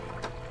over here?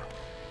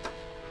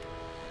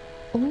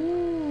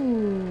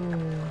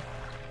 Ooh.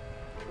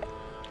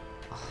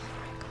 Oh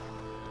my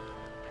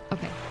god.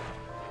 Okay.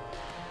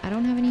 I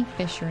don't have any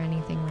fish or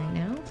anything right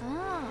now.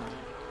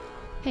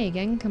 Hey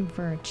gang, come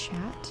for a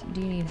chat.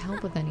 Do you need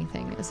help with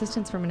anything?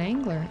 Assistance from an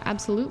angler?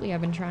 Absolutely,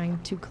 I've been trying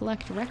to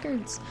collect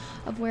records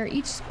of where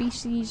each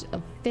species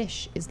of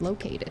fish is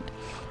located.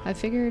 I've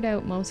figured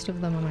out most of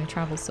them on my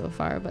travels so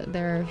far, but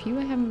there are a few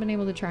I haven't been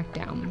able to track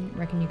down.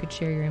 Reckon you could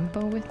share your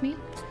info with me?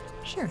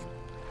 Sure.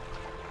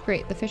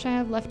 Great, the fish I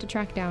have left to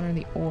track down are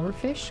the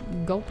oarfish,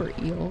 gulper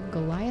eel,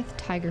 Goliath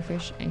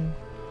tigerfish, and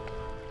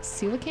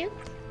coelacanth?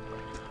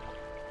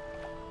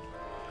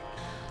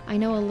 I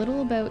know a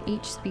little about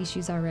each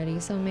species already,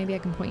 so maybe I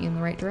can point you in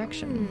the right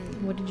direction.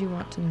 What did you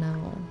want to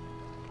know?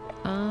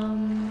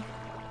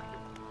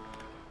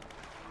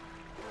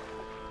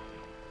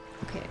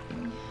 Okay.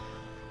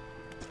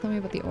 Tell me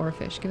about the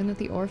oarfish. Given that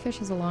the oarfish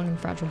has a long and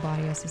fragile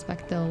body, I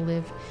suspect they'll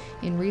live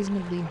in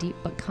reasonably deep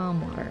but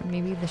calm water.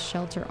 Maybe the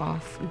shelter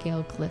off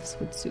Gale Cliffs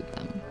would suit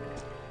them.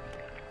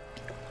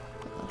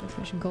 Other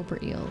fish,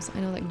 gulper eels. I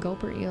know that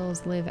gulper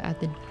eels live at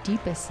the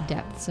deepest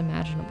depths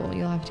imaginable.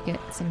 You'll have to get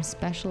some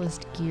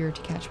specialist gear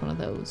to catch one of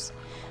those.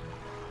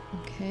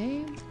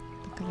 Okay.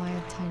 The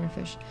Goliath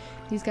tigerfish.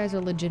 These guys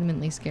are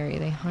legitimately scary.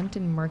 They hunt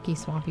in murky,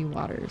 swampy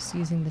waters,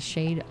 using the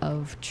shade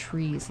of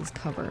trees as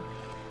cover.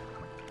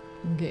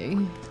 Okay.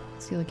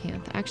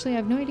 Coelacanth. Actually, I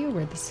have no idea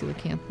where the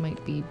coelacanth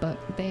might be, but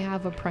they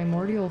have a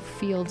primordial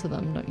feel to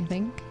them, don't you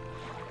think?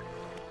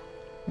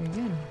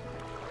 Very good.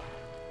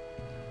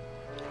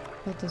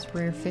 About this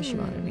rare fish you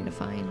wanted me to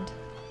find.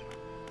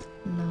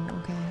 No,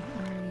 okay.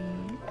 I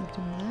already looked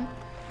into that.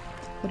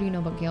 What do you know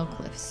about Gale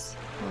Cliffs?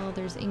 Well,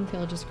 there's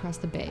Ingfield just across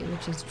the bay,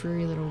 which is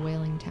dreary little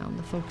whaling town.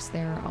 The folks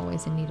there are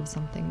always in need of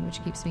something,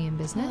 which keeps me in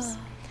business.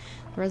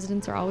 The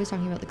residents are always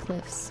talking about the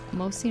cliffs.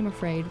 Most seem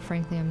afraid.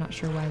 Frankly, I'm not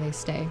sure why they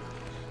stay.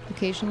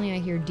 Occasionally, I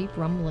hear deep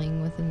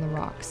rumbling within the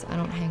rocks. I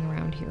don't hang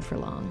around here for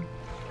long.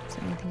 Is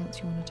there anything else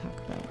you want to talk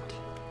about?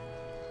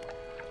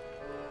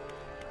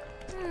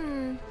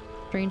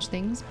 Strange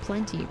things?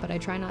 Plenty, but I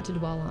try not to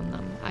dwell on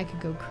them. I could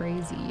go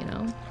crazy, you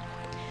know?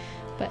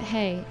 But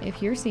hey,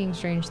 if you're seeing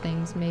strange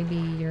things, maybe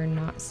you're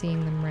not seeing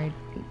them right.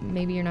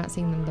 Maybe you're not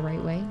seeing them the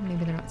right way.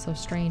 Maybe they're not so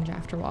strange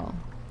after all.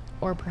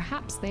 Or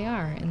perhaps they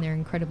are, and they're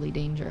incredibly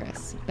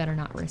dangerous. Better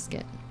not risk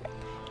it.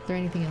 Is there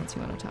anything else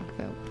you want to talk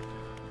about?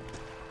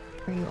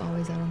 Are you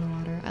always out on the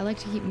water? I like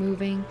to keep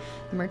moving.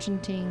 The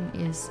merchanting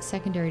is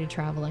secondary to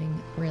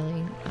traveling,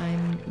 really.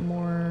 I'm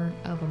more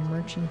of a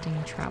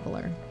merchanting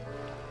traveler.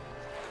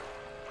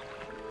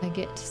 I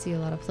get to see a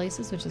lot of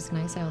places, which is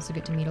nice. I also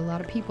get to meet a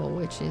lot of people,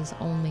 which is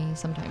only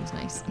sometimes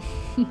nice.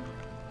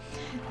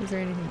 Is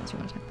there anything else you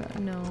want to talk about?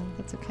 No,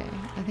 that's okay.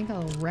 I think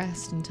I'll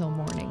rest until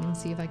morning and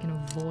see if I can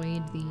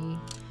avoid the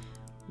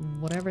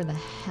whatever the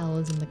hell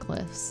is in the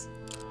cliffs.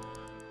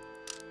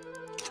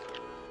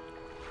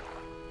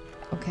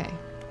 Okay.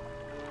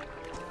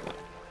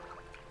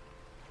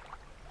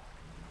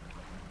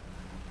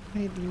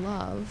 I'd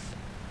love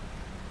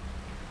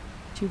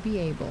to be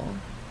able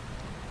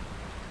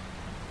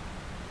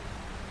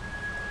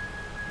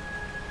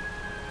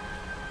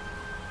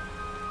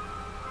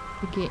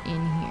to get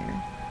in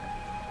here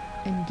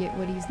and get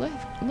what he's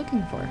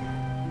looking for.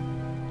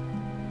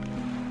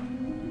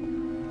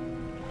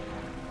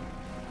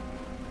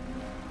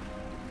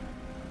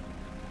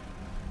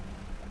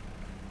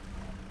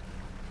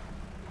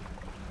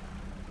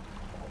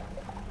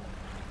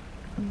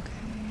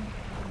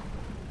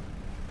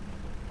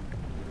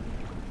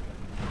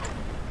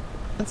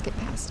 Let's get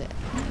past it.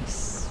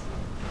 Nice.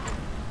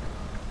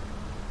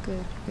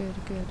 Good, good,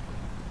 good.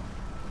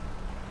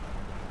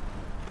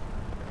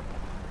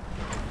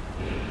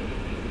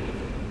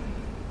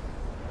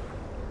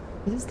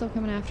 Is it still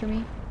coming after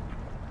me?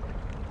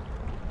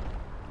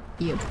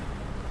 You.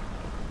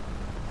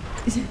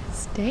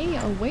 Stay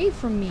away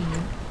from me.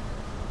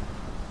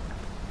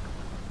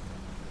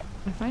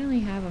 I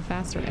finally have a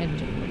faster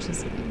engine, which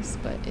is nice,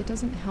 but it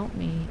doesn't help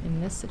me in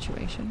this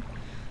situation.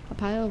 A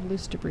pile of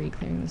loose debris.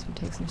 Clearing this would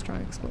take some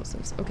strong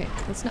explosives. Okay,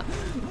 let's not.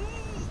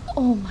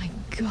 Oh my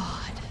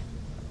god.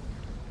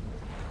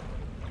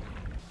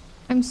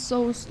 I'm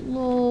so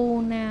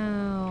slow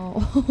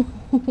now.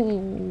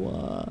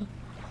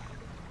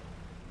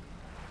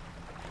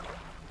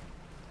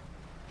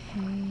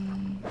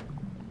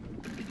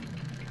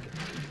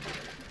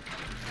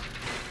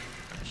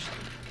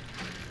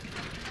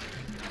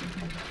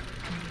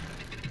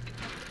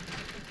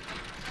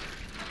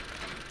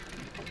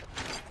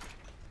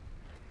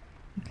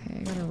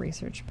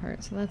 Research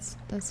part, so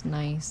that's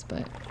nice,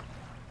 but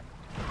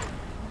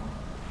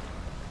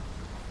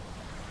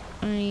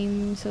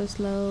I'm so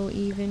slow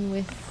even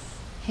with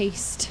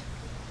haste.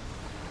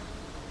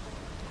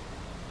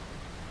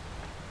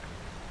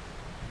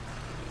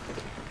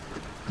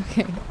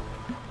 Okay.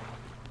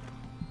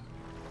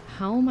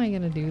 How am I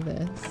gonna do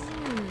this?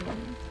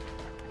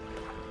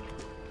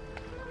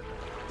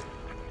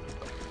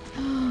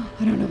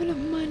 I don't have enough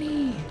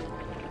money.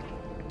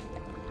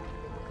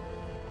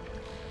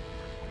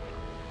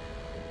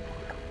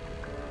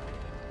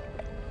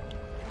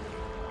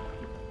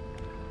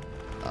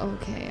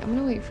 Okay, I'm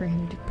gonna wait for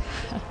him to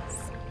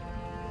pass.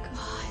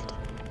 God.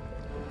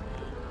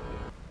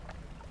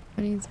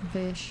 I need some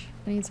fish.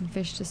 I need some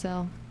fish to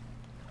sell.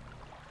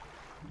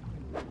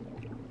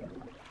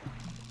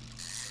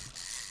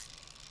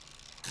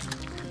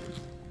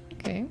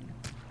 Okay.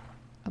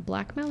 A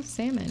blackmouth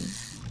salmon.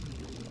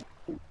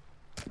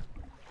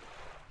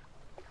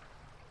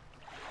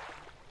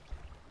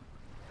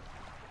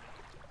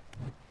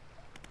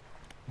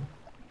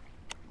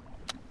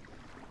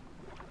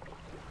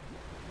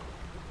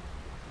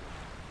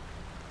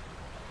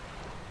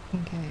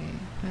 Okay,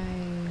 I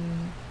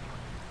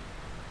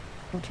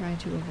will try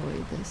to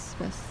avoid this as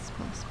best as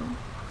possible.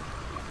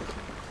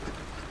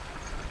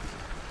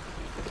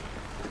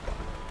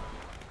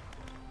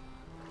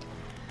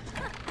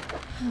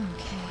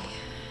 Okay,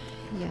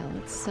 yeah,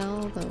 let's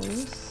sell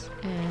those.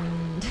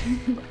 and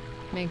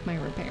make my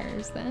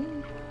repairs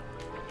then.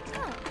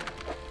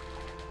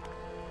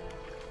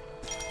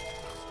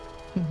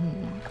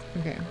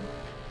 Okay.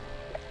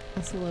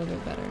 That's a little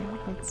bit better.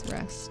 Let's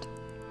rest.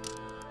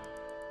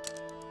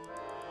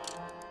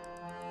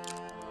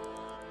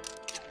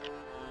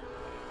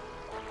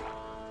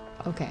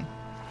 Okay.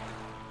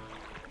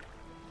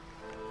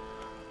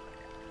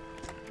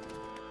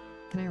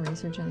 Can I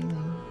research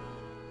anything?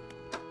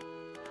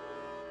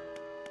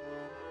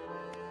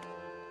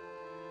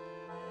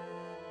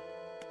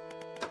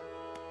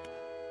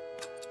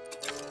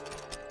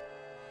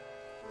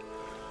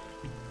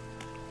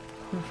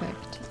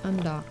 Perfect.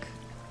 Undock.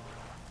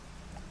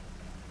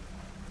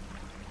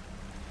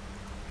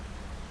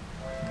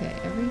 Okay,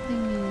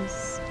 everything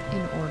is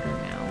in order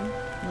now.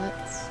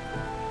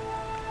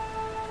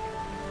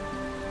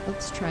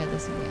 Let's try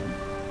this again.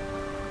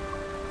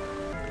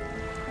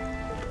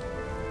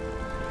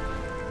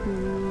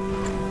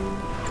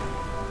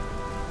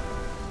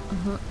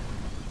 Uh-huh.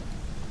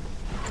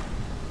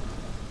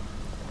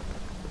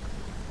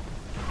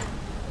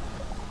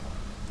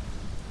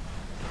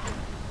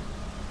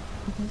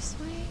 This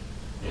way?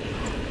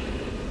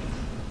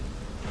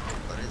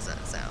 What is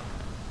that sound?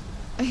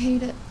 I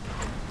hate it.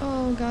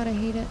 Oh god, I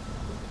hate it.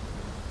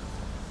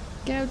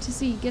 Get out to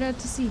sea, get out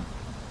to sea.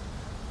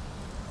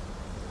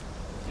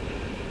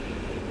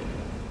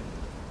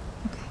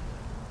 Okay.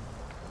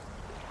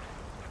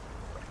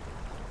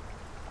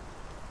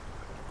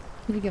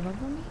 Did he give up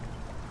on me?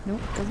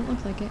 Nope, doesn't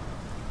look like it.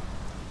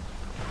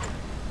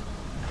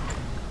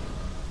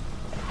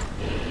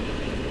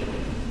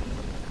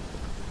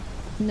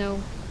 No.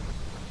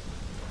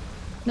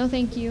 No,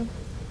 thank you.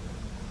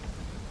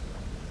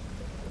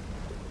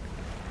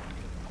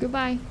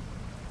 Goodbye.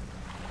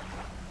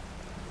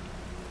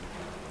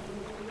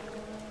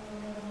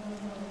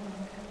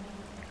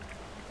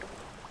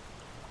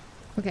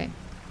 Okay.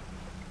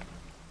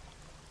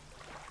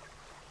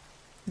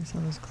 I saw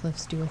those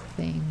cliffs do a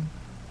thing.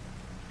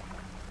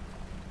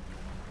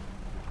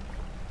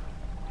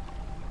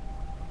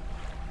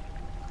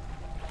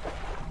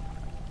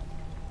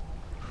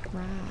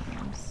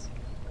 Crabs.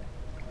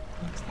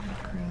 Looks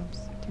like crabs.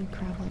 3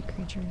 crab-like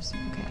creatures.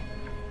 Okay.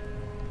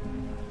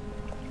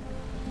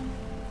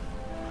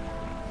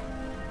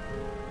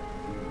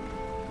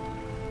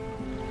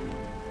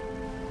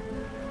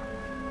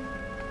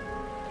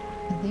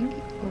 I think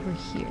over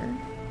here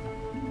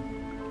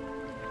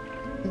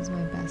is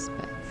my best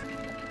bet.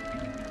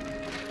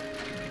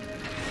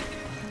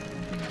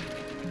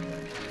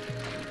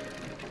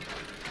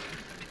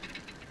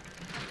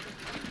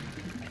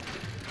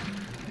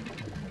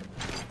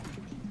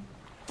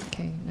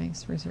 Okay,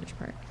 nice research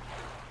part.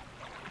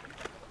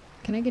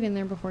 Can I get in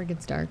there before it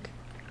gets dark?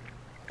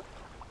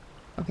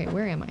 Okay,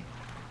 where am I?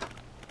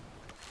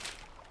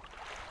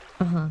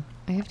 Uh-huh.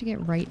 I have to get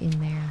right in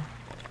there.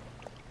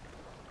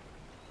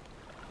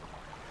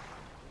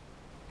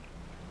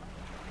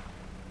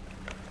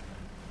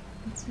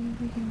 Let's see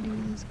if we can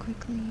do this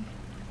quickly.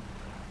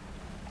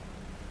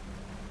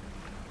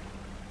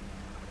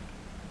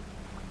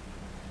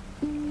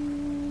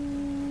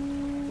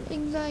 Ooh,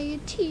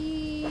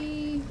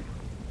 anxiety.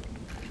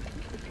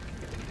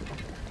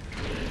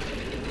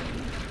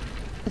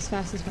 As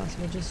fast as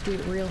possible, just do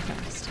it real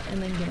fast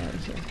and then get out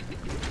of here.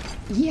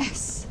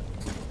 Yes!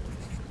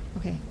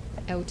 Okay,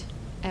 out,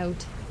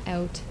 out,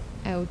 out,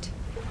 out.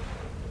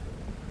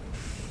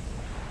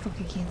 Fuck,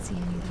 I can't see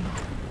anything.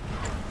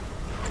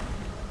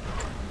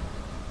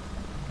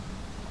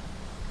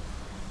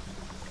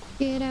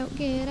 Get out,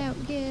 get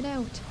out, get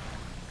out.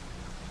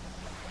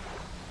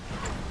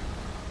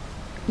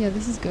 Yeah,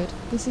 this is good.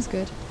 This is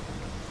good.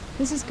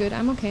 This is good.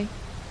 I'm okay.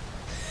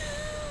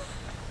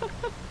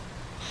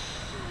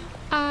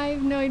 I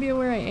have no idea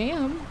where I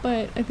am,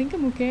 but I think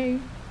I'm okay.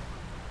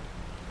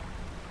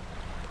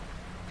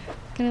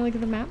 Can I look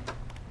at the map?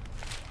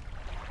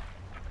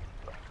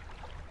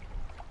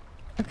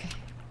 Okay.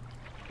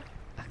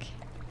 Okay.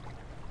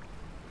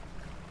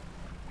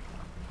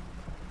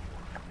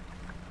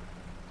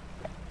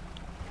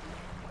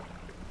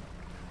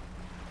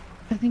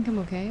 I think I'm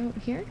okay out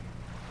here.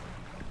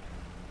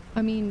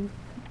 I mean,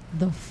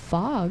 the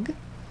fog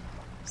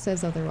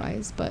says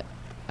otherwise, but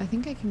I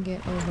think I can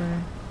get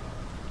over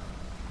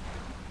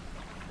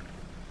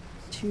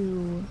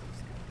to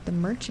the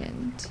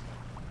merchant.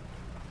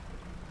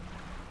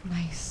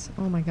 Nice.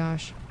 Oh my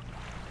gosh.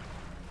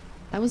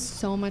 That was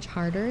so much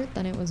harder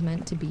than it was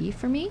meant to be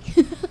for me.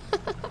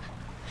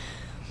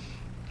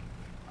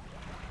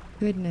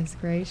 Goodness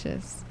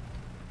gracious.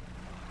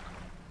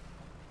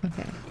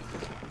 Okay.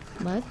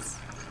 Let's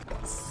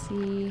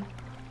see.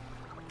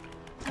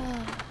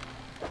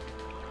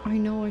 I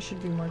know I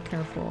should be more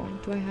careful.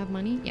 Do I have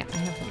money? Yeah, I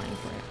have the money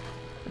for it.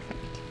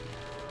 Perfect.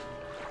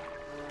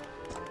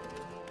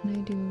 Can I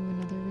do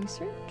another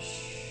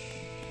research?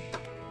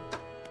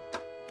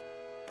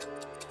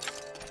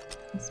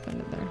 Let's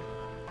spend it there.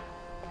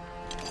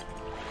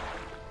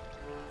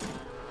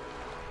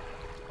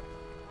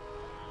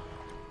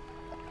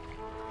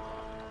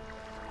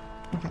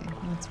 Okay,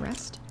 let's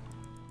rest.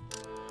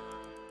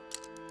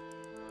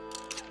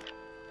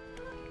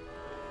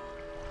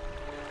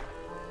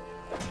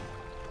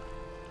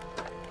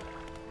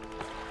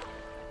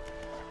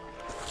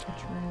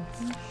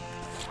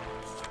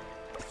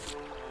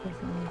 Go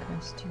from the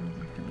crest to the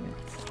hermit.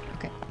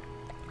 Okay.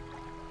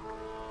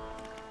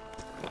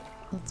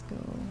 Let's go.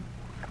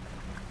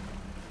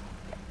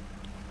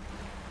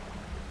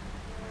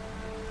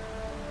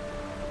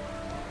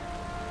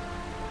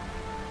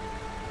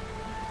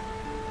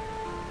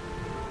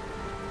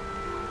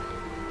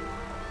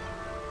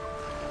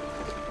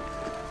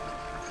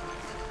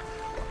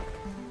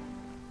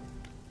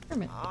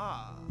 Hermit.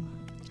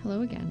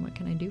 Hello again. What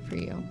can I do for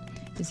you?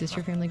 Is this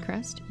your family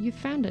crest? You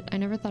found it. I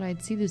never thought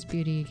I'd see this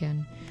beauty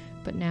again.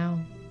 But now,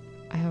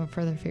 I have a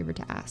further favor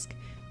to ask.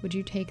 Would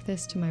you take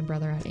this to my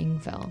brother at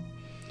Ingfell?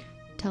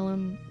 Tell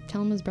him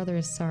his brother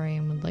is sorry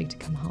and would like to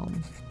come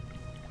home.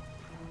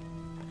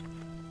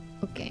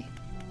 Okay.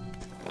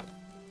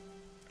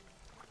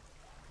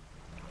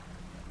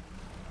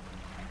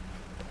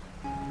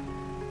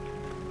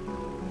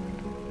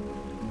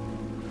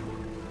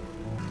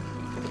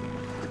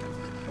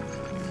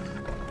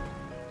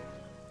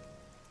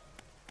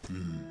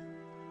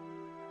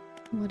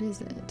 What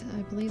is it?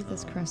 I believe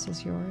this crest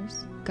is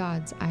yours.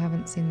 Gods, I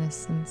haven't seen this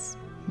since...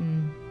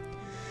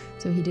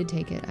 So he did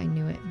take it. I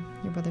knew it.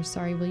 Your brother's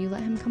sorry. Will you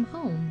let him come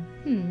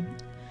home?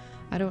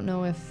 I don't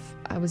know if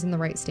I was in the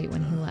right state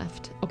when he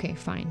left. Okay,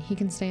 fine. He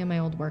can stay in my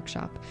old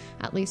workshop,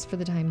 at least for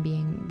the time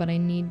being, but I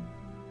need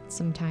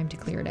some time to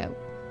clear it out.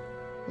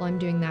 While I'm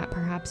doing that,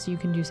 perhaps you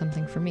can do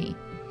something for me.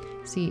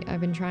 See,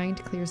 I've been trying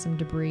to clear some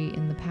debris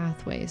in the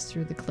pathways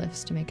through the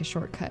cliffs to make a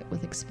shortcut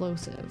with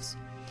explosives.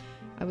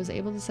 I was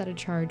able to set a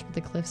charge, but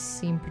the cliffs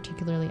seemed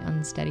particularly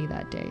unsteady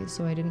that day,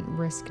 so I didn't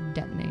risk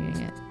detonating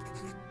it.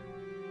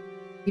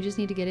 You just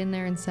need to get in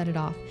there and set it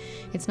off.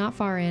 It's not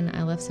far in.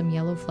 I left some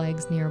yellow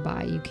flags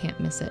nearby. You can't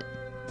miss it.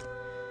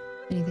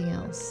 Anything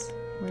else?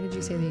 Where did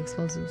you say the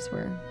explosives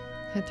were?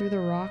 Head through the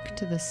rock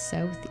to the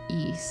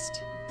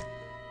southeast.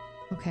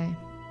 Okay.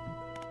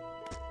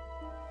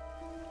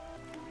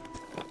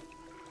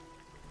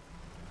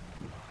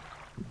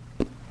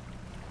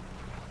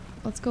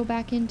 Let's go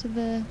back into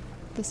the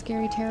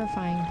scary,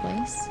 terrifying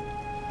place.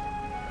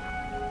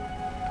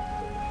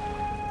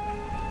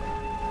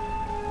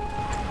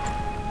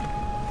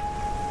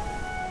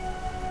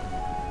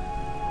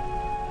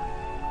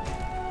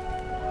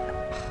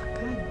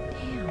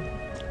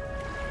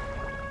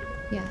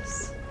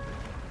 Yes.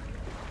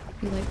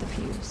 You light the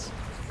fuse.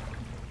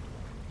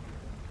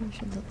 We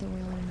should let the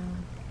whaler know.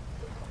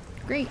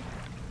 Great!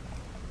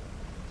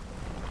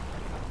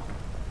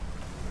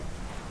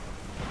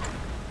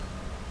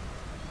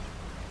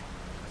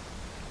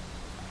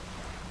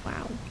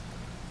 Wow.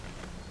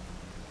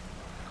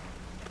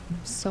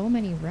 So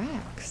many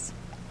wrecks.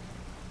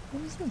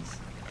 What is this?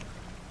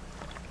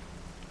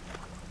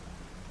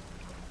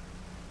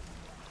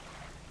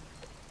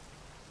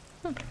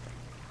 Huh.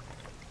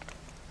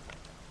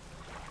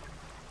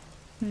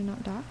 Can I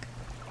not dock?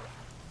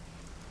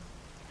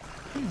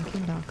 Yeah, I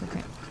can dock,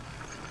 okay.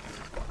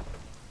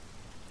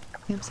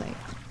 Campsite.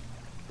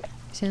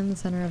 Stand in the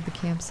center of the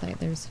campsite.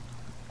 There's...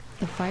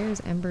 The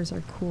fire's embers are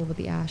cool, but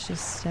the ash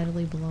is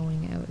steadily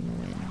blowing out in the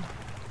wind.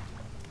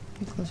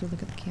 Take a closer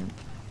look at the camp.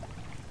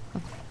 A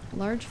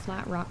large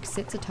flat rock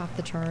sits atop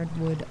the charred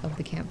wood of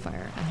the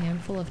campfire. A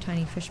handful of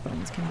tiny fish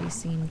bones can be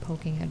seen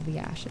poking out of the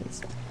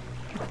ashes.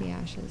 Pick the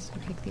ashes.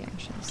 You pick the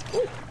ashes.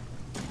 Ooh!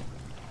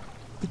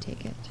 You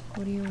take it.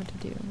 What do you want to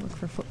do? Look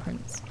for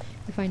footprints.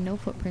 You find no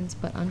footprints,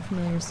 but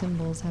unfamiliar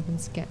symbols have been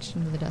sketched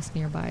into the dust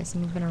nearby.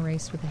 Some have been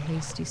erased with a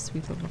hasty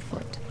sweep of a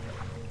foot.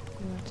 What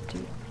do you want to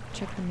do?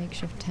 Check the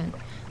makeshift tent.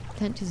 The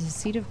tent is a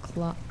sheet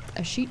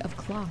of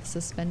cloth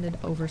suspended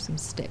over some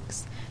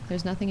sticks.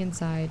 There's nothing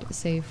inside,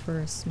 save for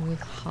a smooth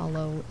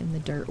hollow in the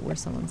dirt where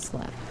someone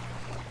slept.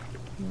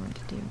 What do you want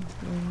to do?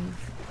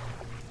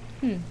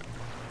 Leave.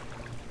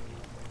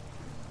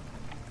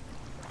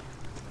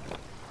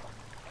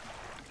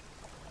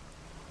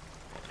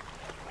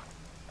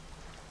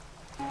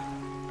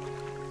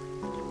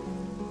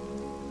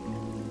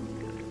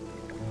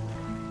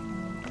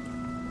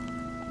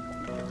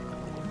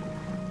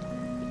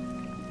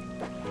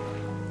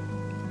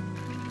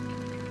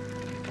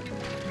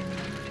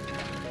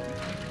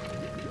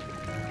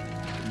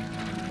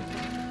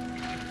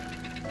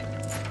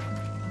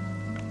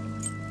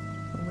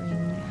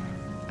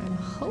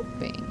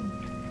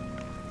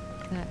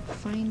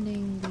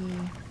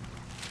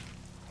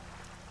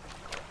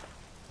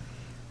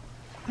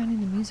 Finding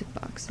the music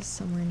box is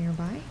somewhere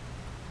nearby.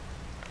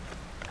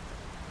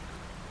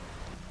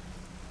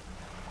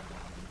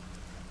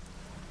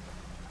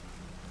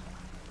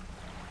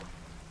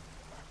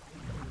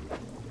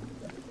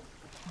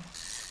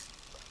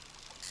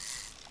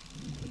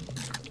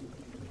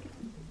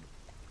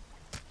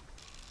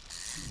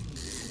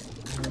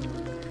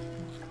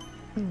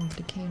 Ooh,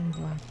 decaying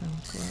black milk,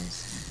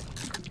 gross.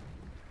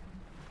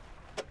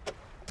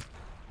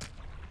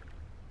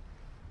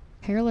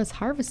 Perilous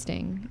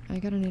harvesting. I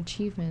got an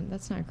achievement.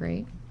 That's not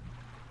great.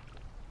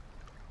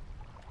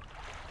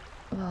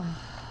 Ugh.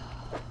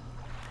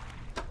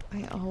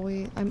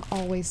 I'm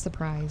always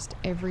surprised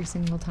every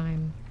single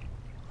time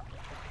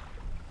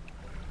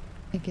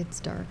it gets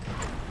dark.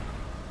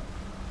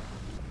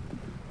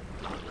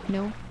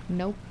 No,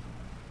 nope.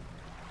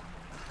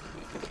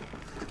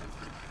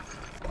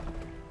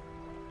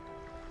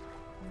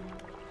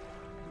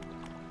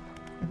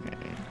 Okay,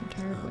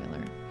 retired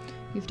whaler.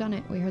 You've done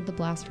it. We heard the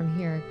blast from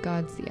here.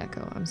 God's the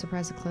echo. I'm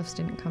surprised the cliffs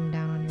didn't come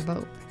down on your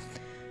boat.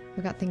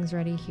 I've got things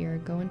ready here.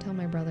 Go and tell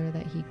my brother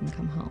that he can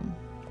come home.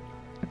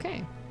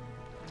 Okay.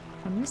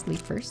 I'm gonna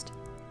sleep first.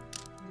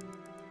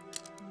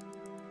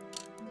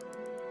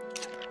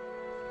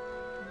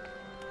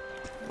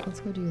 Let's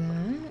go do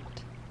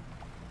that.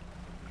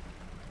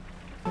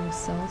 We'll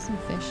sell some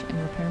fish and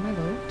repair my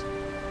boat.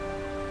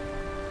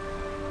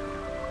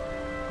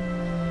 And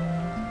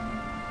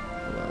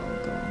then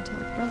we'll go and tell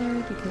my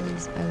brother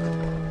because I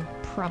will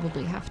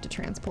probably have to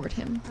transport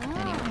him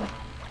anyway.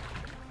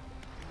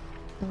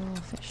 Oh,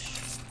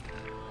 fish.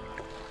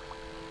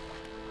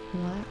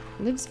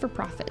 Lives for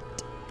profit.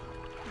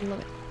 Love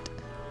it.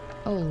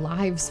 Oh,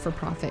 lives for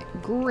profit.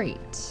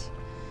 Great.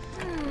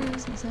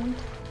 Doesn't sound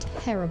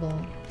terrible.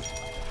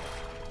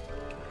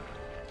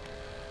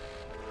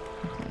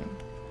 Okay.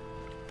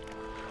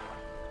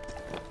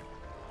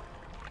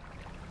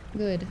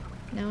 Good.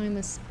 Now I'm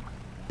a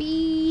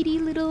speedy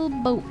little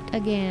boat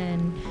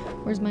again.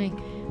 Where's my...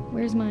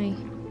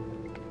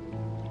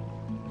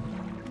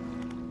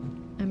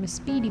 I'm a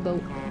speedy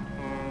boat.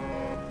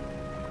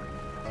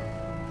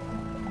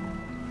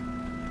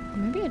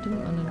 Maybe I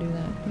didn't want to do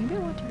that. Maybe I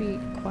want to be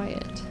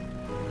quiet.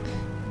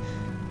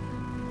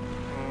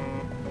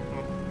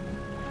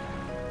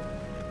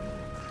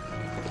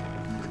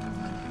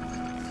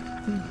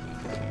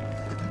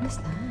 What is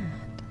that?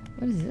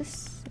 What is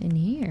this in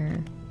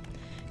here?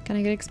 Can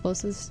I get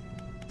explosives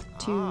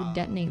to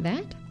detonate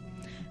that?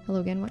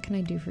 Hello again, what can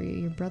I do for you?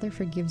 Your brother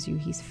forgives you.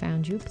 He's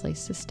found you a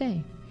place to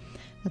stay.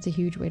 That's a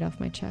huge weight off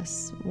my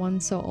chest. One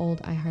so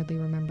old I hardly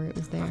remember it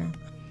was there.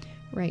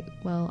 Right,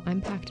 well, I'm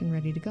packed and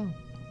ready to go.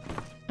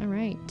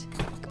 Alright.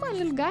 Come on,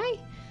 little guy!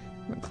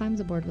 Climbs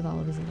aboard with all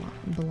of his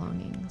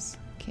belongings.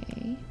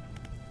 Okay.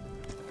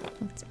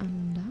 Let's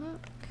undock.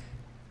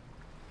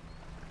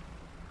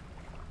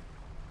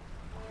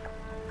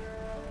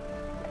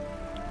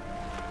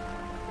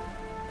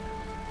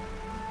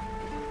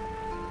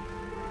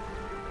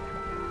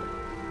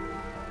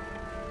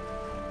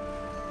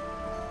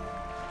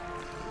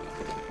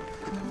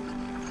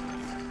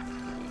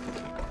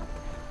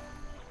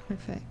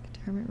 Perfect.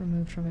 Hermit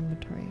removed from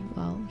inventory.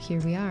 Well, here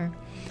we are.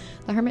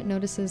 The hermit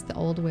notices the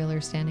old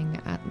whaler standing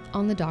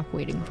on the dock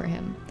waiting for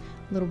him.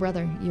 Little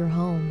brother, you're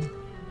home.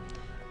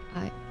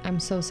 I'm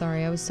so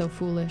sorry. I was so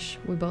foolish.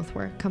 We both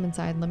were. Come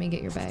inside. Let me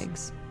get your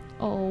bags.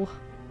 Oh.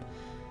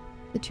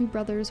 The two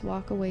brothers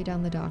walk away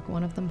down the dock.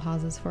 One of them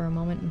pauses for a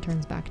moment and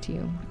turns back to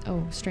you.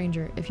 Oh,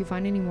 stranger, if you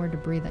find any more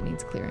debris that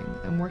needs clearing,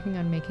 I'm working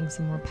on making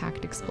some more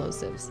packed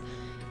explosives.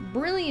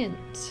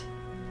 Brilliant!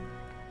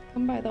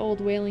 Come by the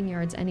old whaling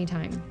yards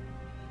anytime.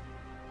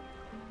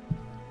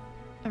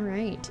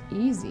 Alright,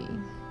 easy.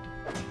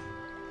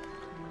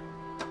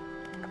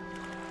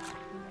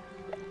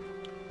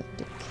 The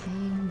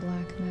decaying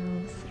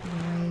blackmouth,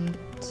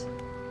 right.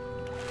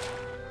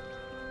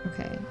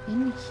 Okay,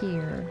 in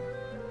here.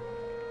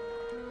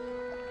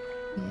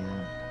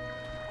 Yeah.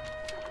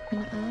 Can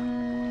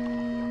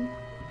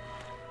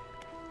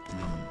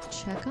I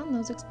check on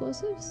those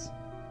explosives?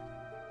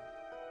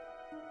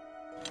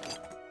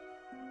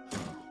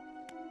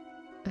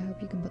 I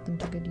hope you can put them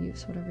to good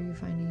use, whatever you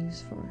find a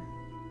use for.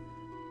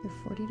 They're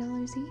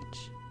 $40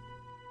 each?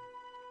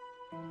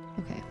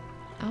 Okay,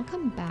 I'll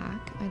come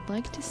back. I'd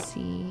like to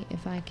see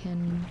if I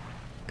can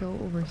go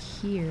over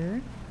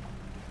here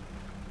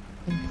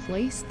and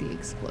place the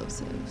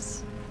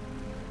explosives.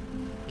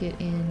 Get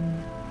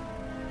in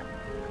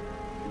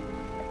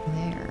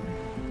there.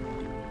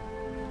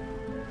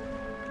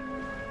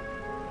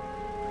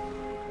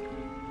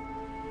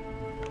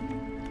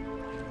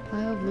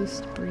 Pile of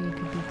loose debris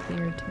could be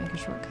cleared to make a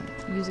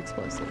shortcut. Use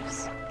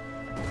explosives.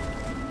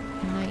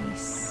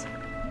 Nice.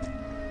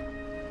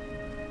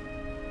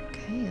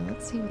 Okay,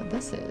 let's see what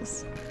this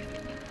is.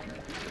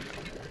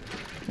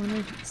 I wonder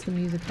if it's the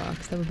music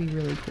box. That would be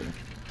really cool.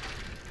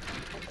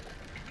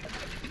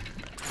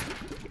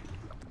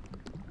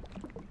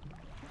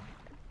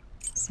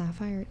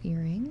 Sapphire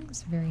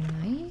earrings. Very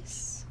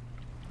nice.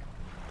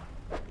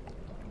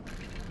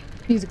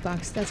 Music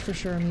box. That's for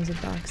sure a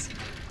music box.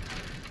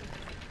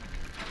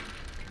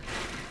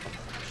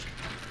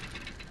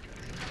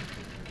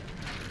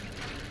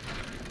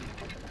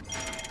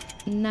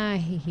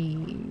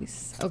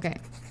 Nice. Okay.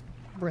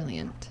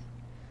 Brilliant.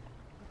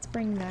 Let's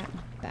bring that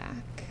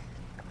back.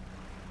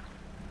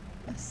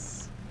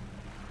 Yes.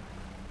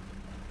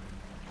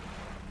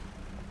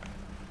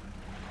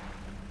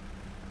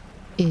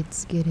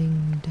 It's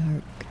getting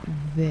dark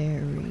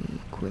very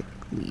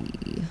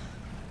quickly.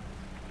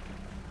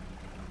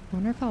 I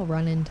wonder if I'll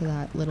run into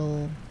that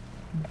little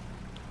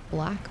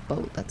black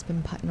boat that's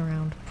been putting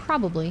around.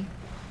 Probably.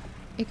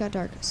 It got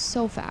dark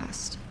so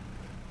fast.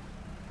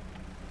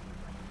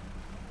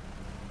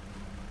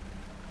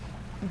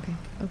 Okay,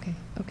 okay,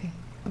 okay,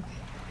 okay.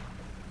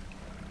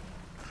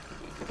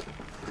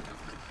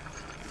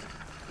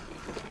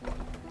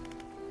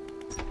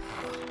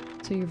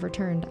 So you've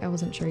returned. I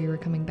wasn't sure you were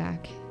coming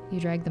back. You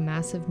drag the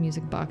massive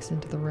music box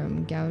into the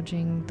room,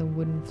 gouging the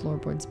wooden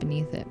floorboards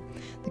beneath it.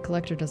 The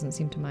collector doesn't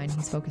seem to mind.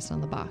 He's focused on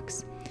the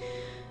box.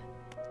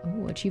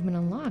 Oh, achievement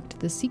unlocked.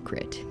 The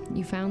secret.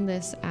 You found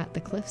this at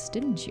the cliffs,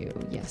 didn't you?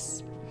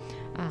 Yes.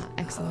 Ah,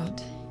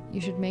 excellent. You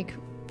should make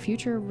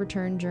future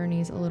return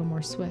journeys a little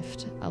more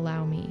swift.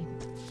 Allow me.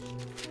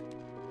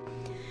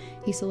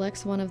 He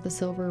selects one of the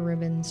silver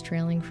ribbons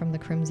trailing from the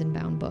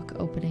crimson-bound book,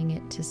 opening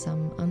it to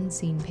some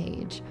unseen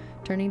page.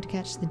 Turning to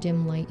catch the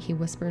dim light, he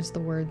whispers the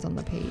words on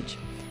the page.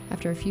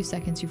 After a few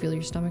seconds, you feel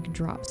your stomach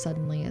drop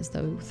suddenly as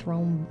though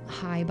thrown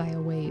high by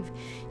a wave.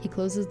 He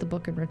closes the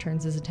book and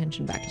returns his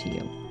attention back to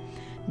you.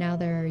 Now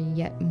there are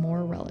yet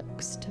more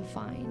relics to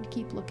find.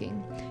 Keep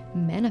looking.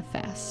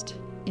 Manifest.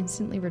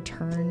 Instantly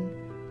return.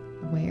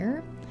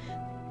 Where?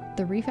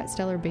 The reef at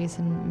Stellar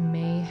Basin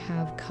may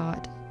have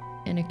caught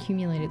and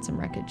accumulated some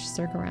wreckage.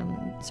 Search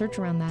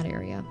around that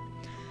area.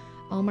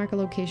 I'll mark a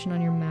location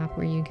on your map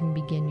where you can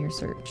begin your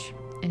search.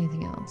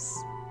 Anything else?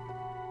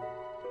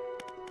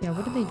 Yeah,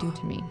 what did they do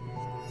to me?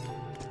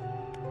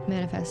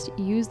 Manifest.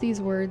 Use of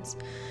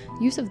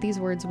these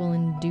words will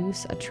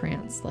induce a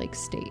trance-like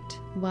state.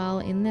 While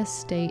in this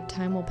state,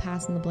 time will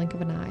pass in the blink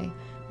of an eye.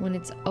 When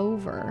it's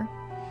over,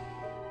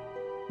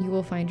 you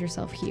will find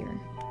yourself here.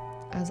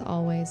 As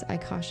always, I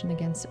caution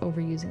against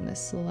overusing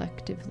this.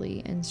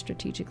 Selectively and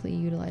strategically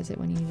utilize it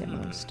when you need it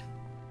most.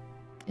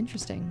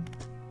 Interesting.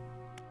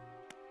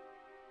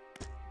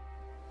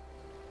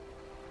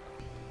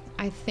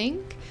 I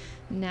think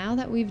now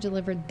that we've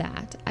delivered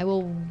that, I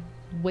will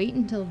wait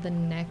until the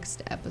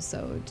next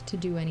episode to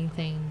do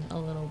anything a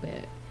little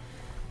bit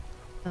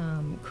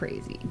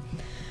crazy.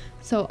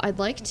 So I'd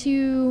like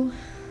to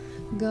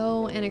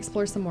go and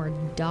explore some more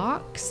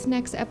docks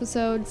next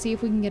episode, see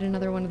if we can get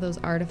another one of those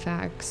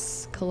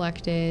artifacts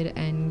collected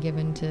and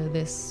given to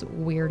this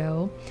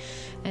weirdo,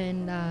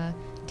 and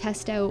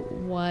test out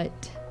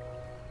what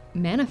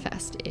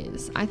Manifest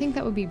is. I think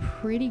that would be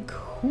pretty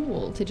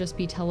cool to just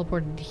be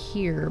teleported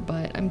here,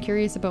 but I'm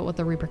curious about what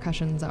the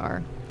repercussions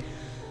are.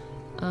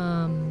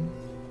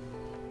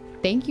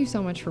 Thank you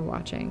so much for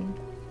watching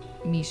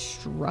me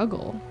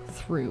struggle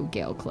through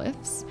Gale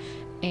Cliffs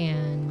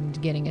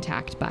and getting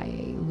attacked by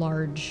a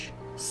large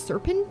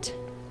serpent,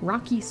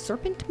 rocky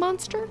serpent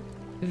monster.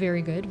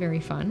 Very good, very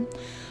fun.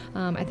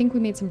 I think we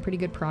made some pretty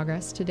good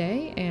progress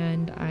today,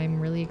 and I'm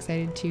really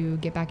excited to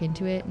get back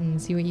into it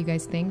and see what you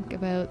guys think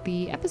about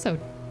the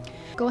episode.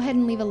 Go ahead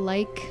and leave a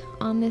like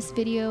on this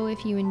video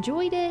if you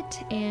enjoyed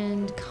it,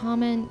 and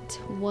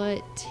comment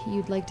what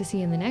you'd like to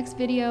see in the next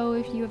video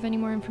if you have any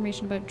more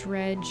information about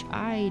Dredge.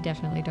 I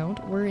definitely don't.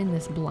 We're in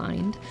this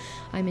blind.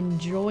 I'm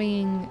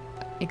enjoying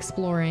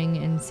exploring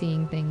and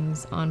seeing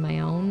things on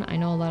my own. I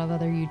know a lot of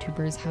other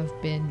YouTubers have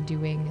been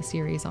doing a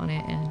series on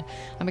it, and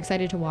I'm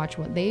excited to watch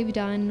what they've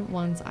done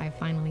once I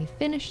finally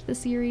finish the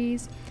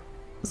series.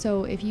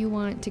 So if you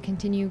want to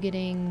continue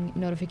getting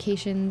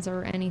notifications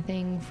or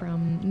anything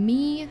from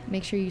me,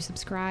 make sure you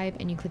subscribe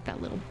and you click that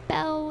little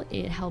bell.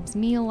 It helps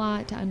me a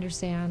lot to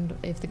understand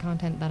if the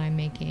content that I'm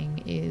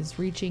making is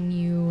reaching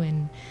you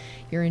and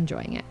you're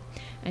enjoying it.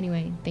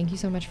 Anyway, thank you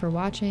so much for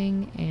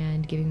watching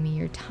and giving me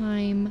your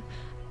time.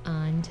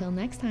 Until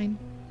next time.